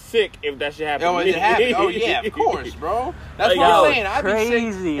just be sick if that shit happened. Oh, to me. it happened. Oh, yeah, of course, bro. That's Like, what yo, I'm saying. I'd be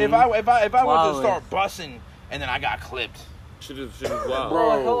crazy. sick if I went to Wildin'. start bussing and then I got clipped. Shit is wild.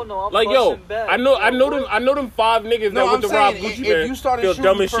 Bro. Oh, hell no, I'm Like yo, busting back. I know them 5 niggas No, that went I'm to rob saying, Gucci if Man. you started feel shooting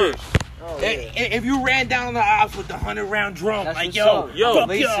dumb as first. shit. Oh, yeah. If you ran down the ops with the 100-round drum, That's like what's yo, up. yo, fuck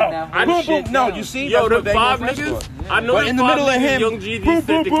Lacing yo, that whole boom, shit boom. No, down. you see, Yo, that's them what 5 Bankroll Fresh niggas. was. I know But them in the 5 middle of niggas him, Young Jeezy boom, said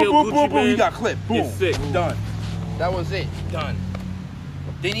boom, to boom, kill boom, Gucci boom, boom, Man. he got clipped. Boom, Get sick. done. That was it. Done.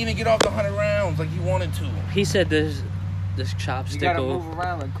 Didn't even get off the 100 rounds like he wanted to. He said this You chopstick. gotta move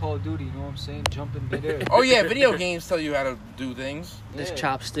around like Call of Duty, you know what I'm saying? Jump in midair. Oh yeah, video games tell you how to do things. This Yeah.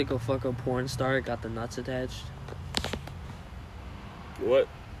 chopstick will fuck a porn star. Got the nuts attached. What?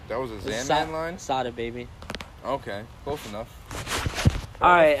 That was a It's Zanman line? Sada, baby. Okay, close enough.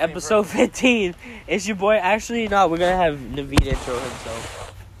 All right, episode 15. It's your boy. Actually, no, we're gonna have Naveed intro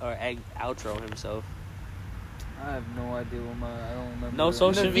himself or outro himself. I have no idea what I don't remember. No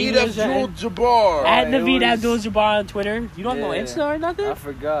social Naveed media. Abdul-Jabbar. At it Naveed was- Abdul-Jabbar on Twitter. You don't know Yeah. Insta or nothing? I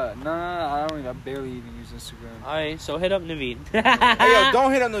forgot. No, I don't even. I barely even use Instagram. All right, so hit up Naveed. Hey, yo,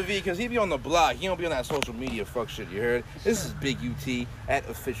 don't hit on the V because he be on the block. He don't be on that social media fuck shit, you heard? This is Big UT at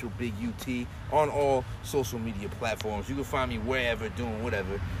official Big UT on all social media platforms. You can find me wherever doing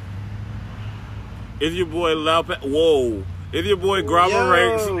whatever. It's your boy Whoa. It's your boy Grabber Yo.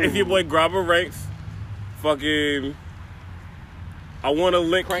 Ranks. It's your boy Grabber Ranks. Fucking. I want to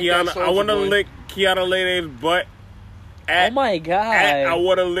lick Crank that Kiana. I Soulja want to Boy. lick Kiana Lede's butt. Oh my I god.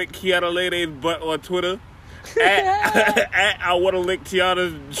 want to lick Kiana Lede's butt on Twitter. I want to lick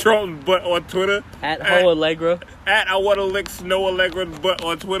Tiana's Trump's butt on Twitter. At Ho Allegra. I want to lick Snow Allegra's butt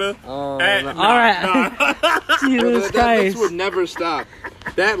on Twitter. Oh, At- no. All right. Jesus That list Christ. would never stop.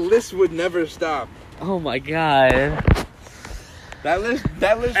 That list would never stop. Oh my god. That list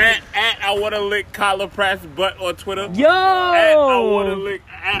At I want to lick Kyla Pratt's butt on Twitter. Yo. I want to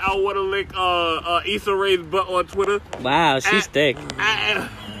lick Issa Rae's butt on Twitter. Wow, she's thick.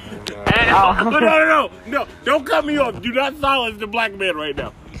 No, don't cut me off. Do not silence the black man right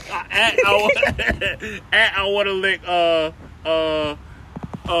now. I want to lick you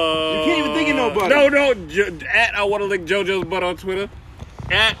can't even think of nobody. I want to lick JoJo's butt on Twitter.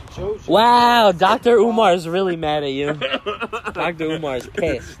 Wow, Dr. Umar's really mad at you. Dr. Umar's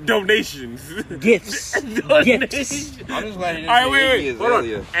pissed. Donations. Gifts. Gifts. I'm just glad he didn't All right, say wait. Iggy Hold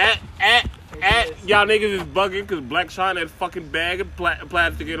Azalea. on. At y'all niggas is bugging because Black Shine that fucking bag of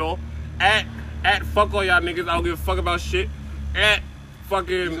plastic and all. At fuck all y'all niggas. I don't give a fuck about shit. At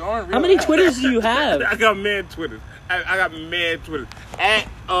fucking. How many Twitters do you have? I got mad Twitters. I got mad Twitters. At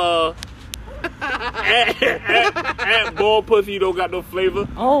ball pussy don't got no flavor.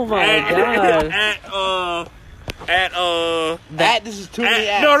 Oh my god. This is too many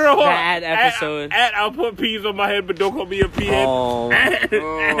ads. No, hold on. That episode. I'll put peas on my head, but don't call me a pea head. Oh.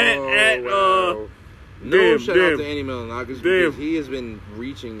 Wow. No Damn, shout out damn. to Annie Milonakis Damn. because he has been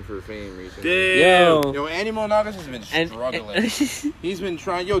reaching for fame recently. Damn. Yo, Annie Milonakis has been struggling. He's been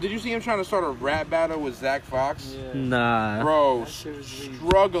trying. Yo, did you see him trying to start a rap battle with Zach Fox? Yeah. Nah. Bro, That shit was weak.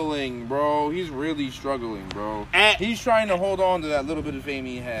 struggling, bro. He's really struggling, bro. He's trying to hold on to that little bit of fame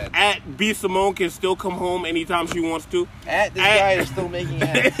he had. At B Simone can still come home anytime she wants to. This guy is still making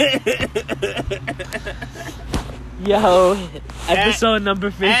ads. Yo, episode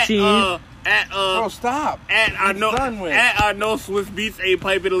number 15. Bro, stop. I know. done with. I know Swiss Beats ain't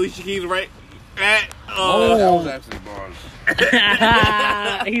piping Alicia Keys right. That was actually bars.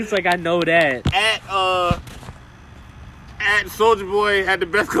 He's like, I know that. At Soulja Boy had the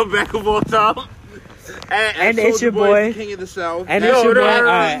best comeback of all time. And it's Soulja your Boy boy. is King of the South. And At it's your boy. King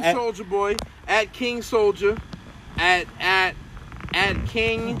Alright. Soulja Boy. At King Soldier. At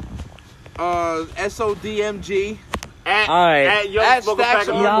King SODMG. Alright. At Young At Smoke a Stacks Pack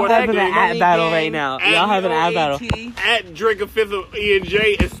of on Y'all Newport having an Game. ad battle right now. At Y'all having an ad battle. UAT. At Drink a Fifth of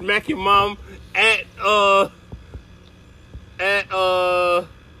E&J and Smack Your Mom.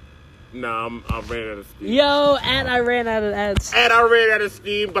 Nah, I ran out of steam. Yo, and I ran out of ads. And I ran out of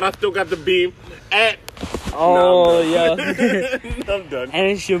steam, but I still got the beam. At Oh, No, yo. I'm done. And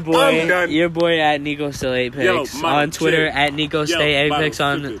it's your I'm boy, done. your boy at Nico Still Apex Yo, Milo, on Twitter chill. at Nico Stay Milo, Apex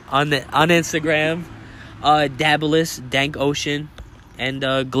on stupid. on Instagram, Dabbleus, Dank Ocean, and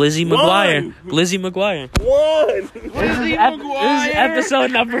Glizzy McGuire. Glizzy McGuire. One. Glizzy This is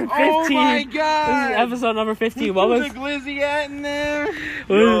episode number 15. Oh my This god. is episode number 15. What was the Glizzy at in there?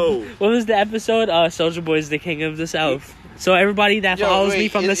 Yo. what was the episode? Soulja Boy is the king of the South. So everybody that follows me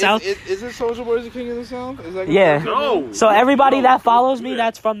from the South. Is it Soulja Boy the king of the South? Is that Yeah. No. So everybody No. that follows me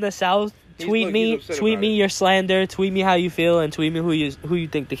that's from the South, He's- tweet look, me, he's upset tweet about me it. your slander, tweet me how you feel, and tweet me who you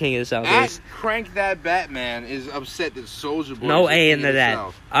think the king of the South At is. Crank That Batman is upset that Soulja Boy No is the A king into of the that.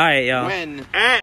 South. All right, yo. When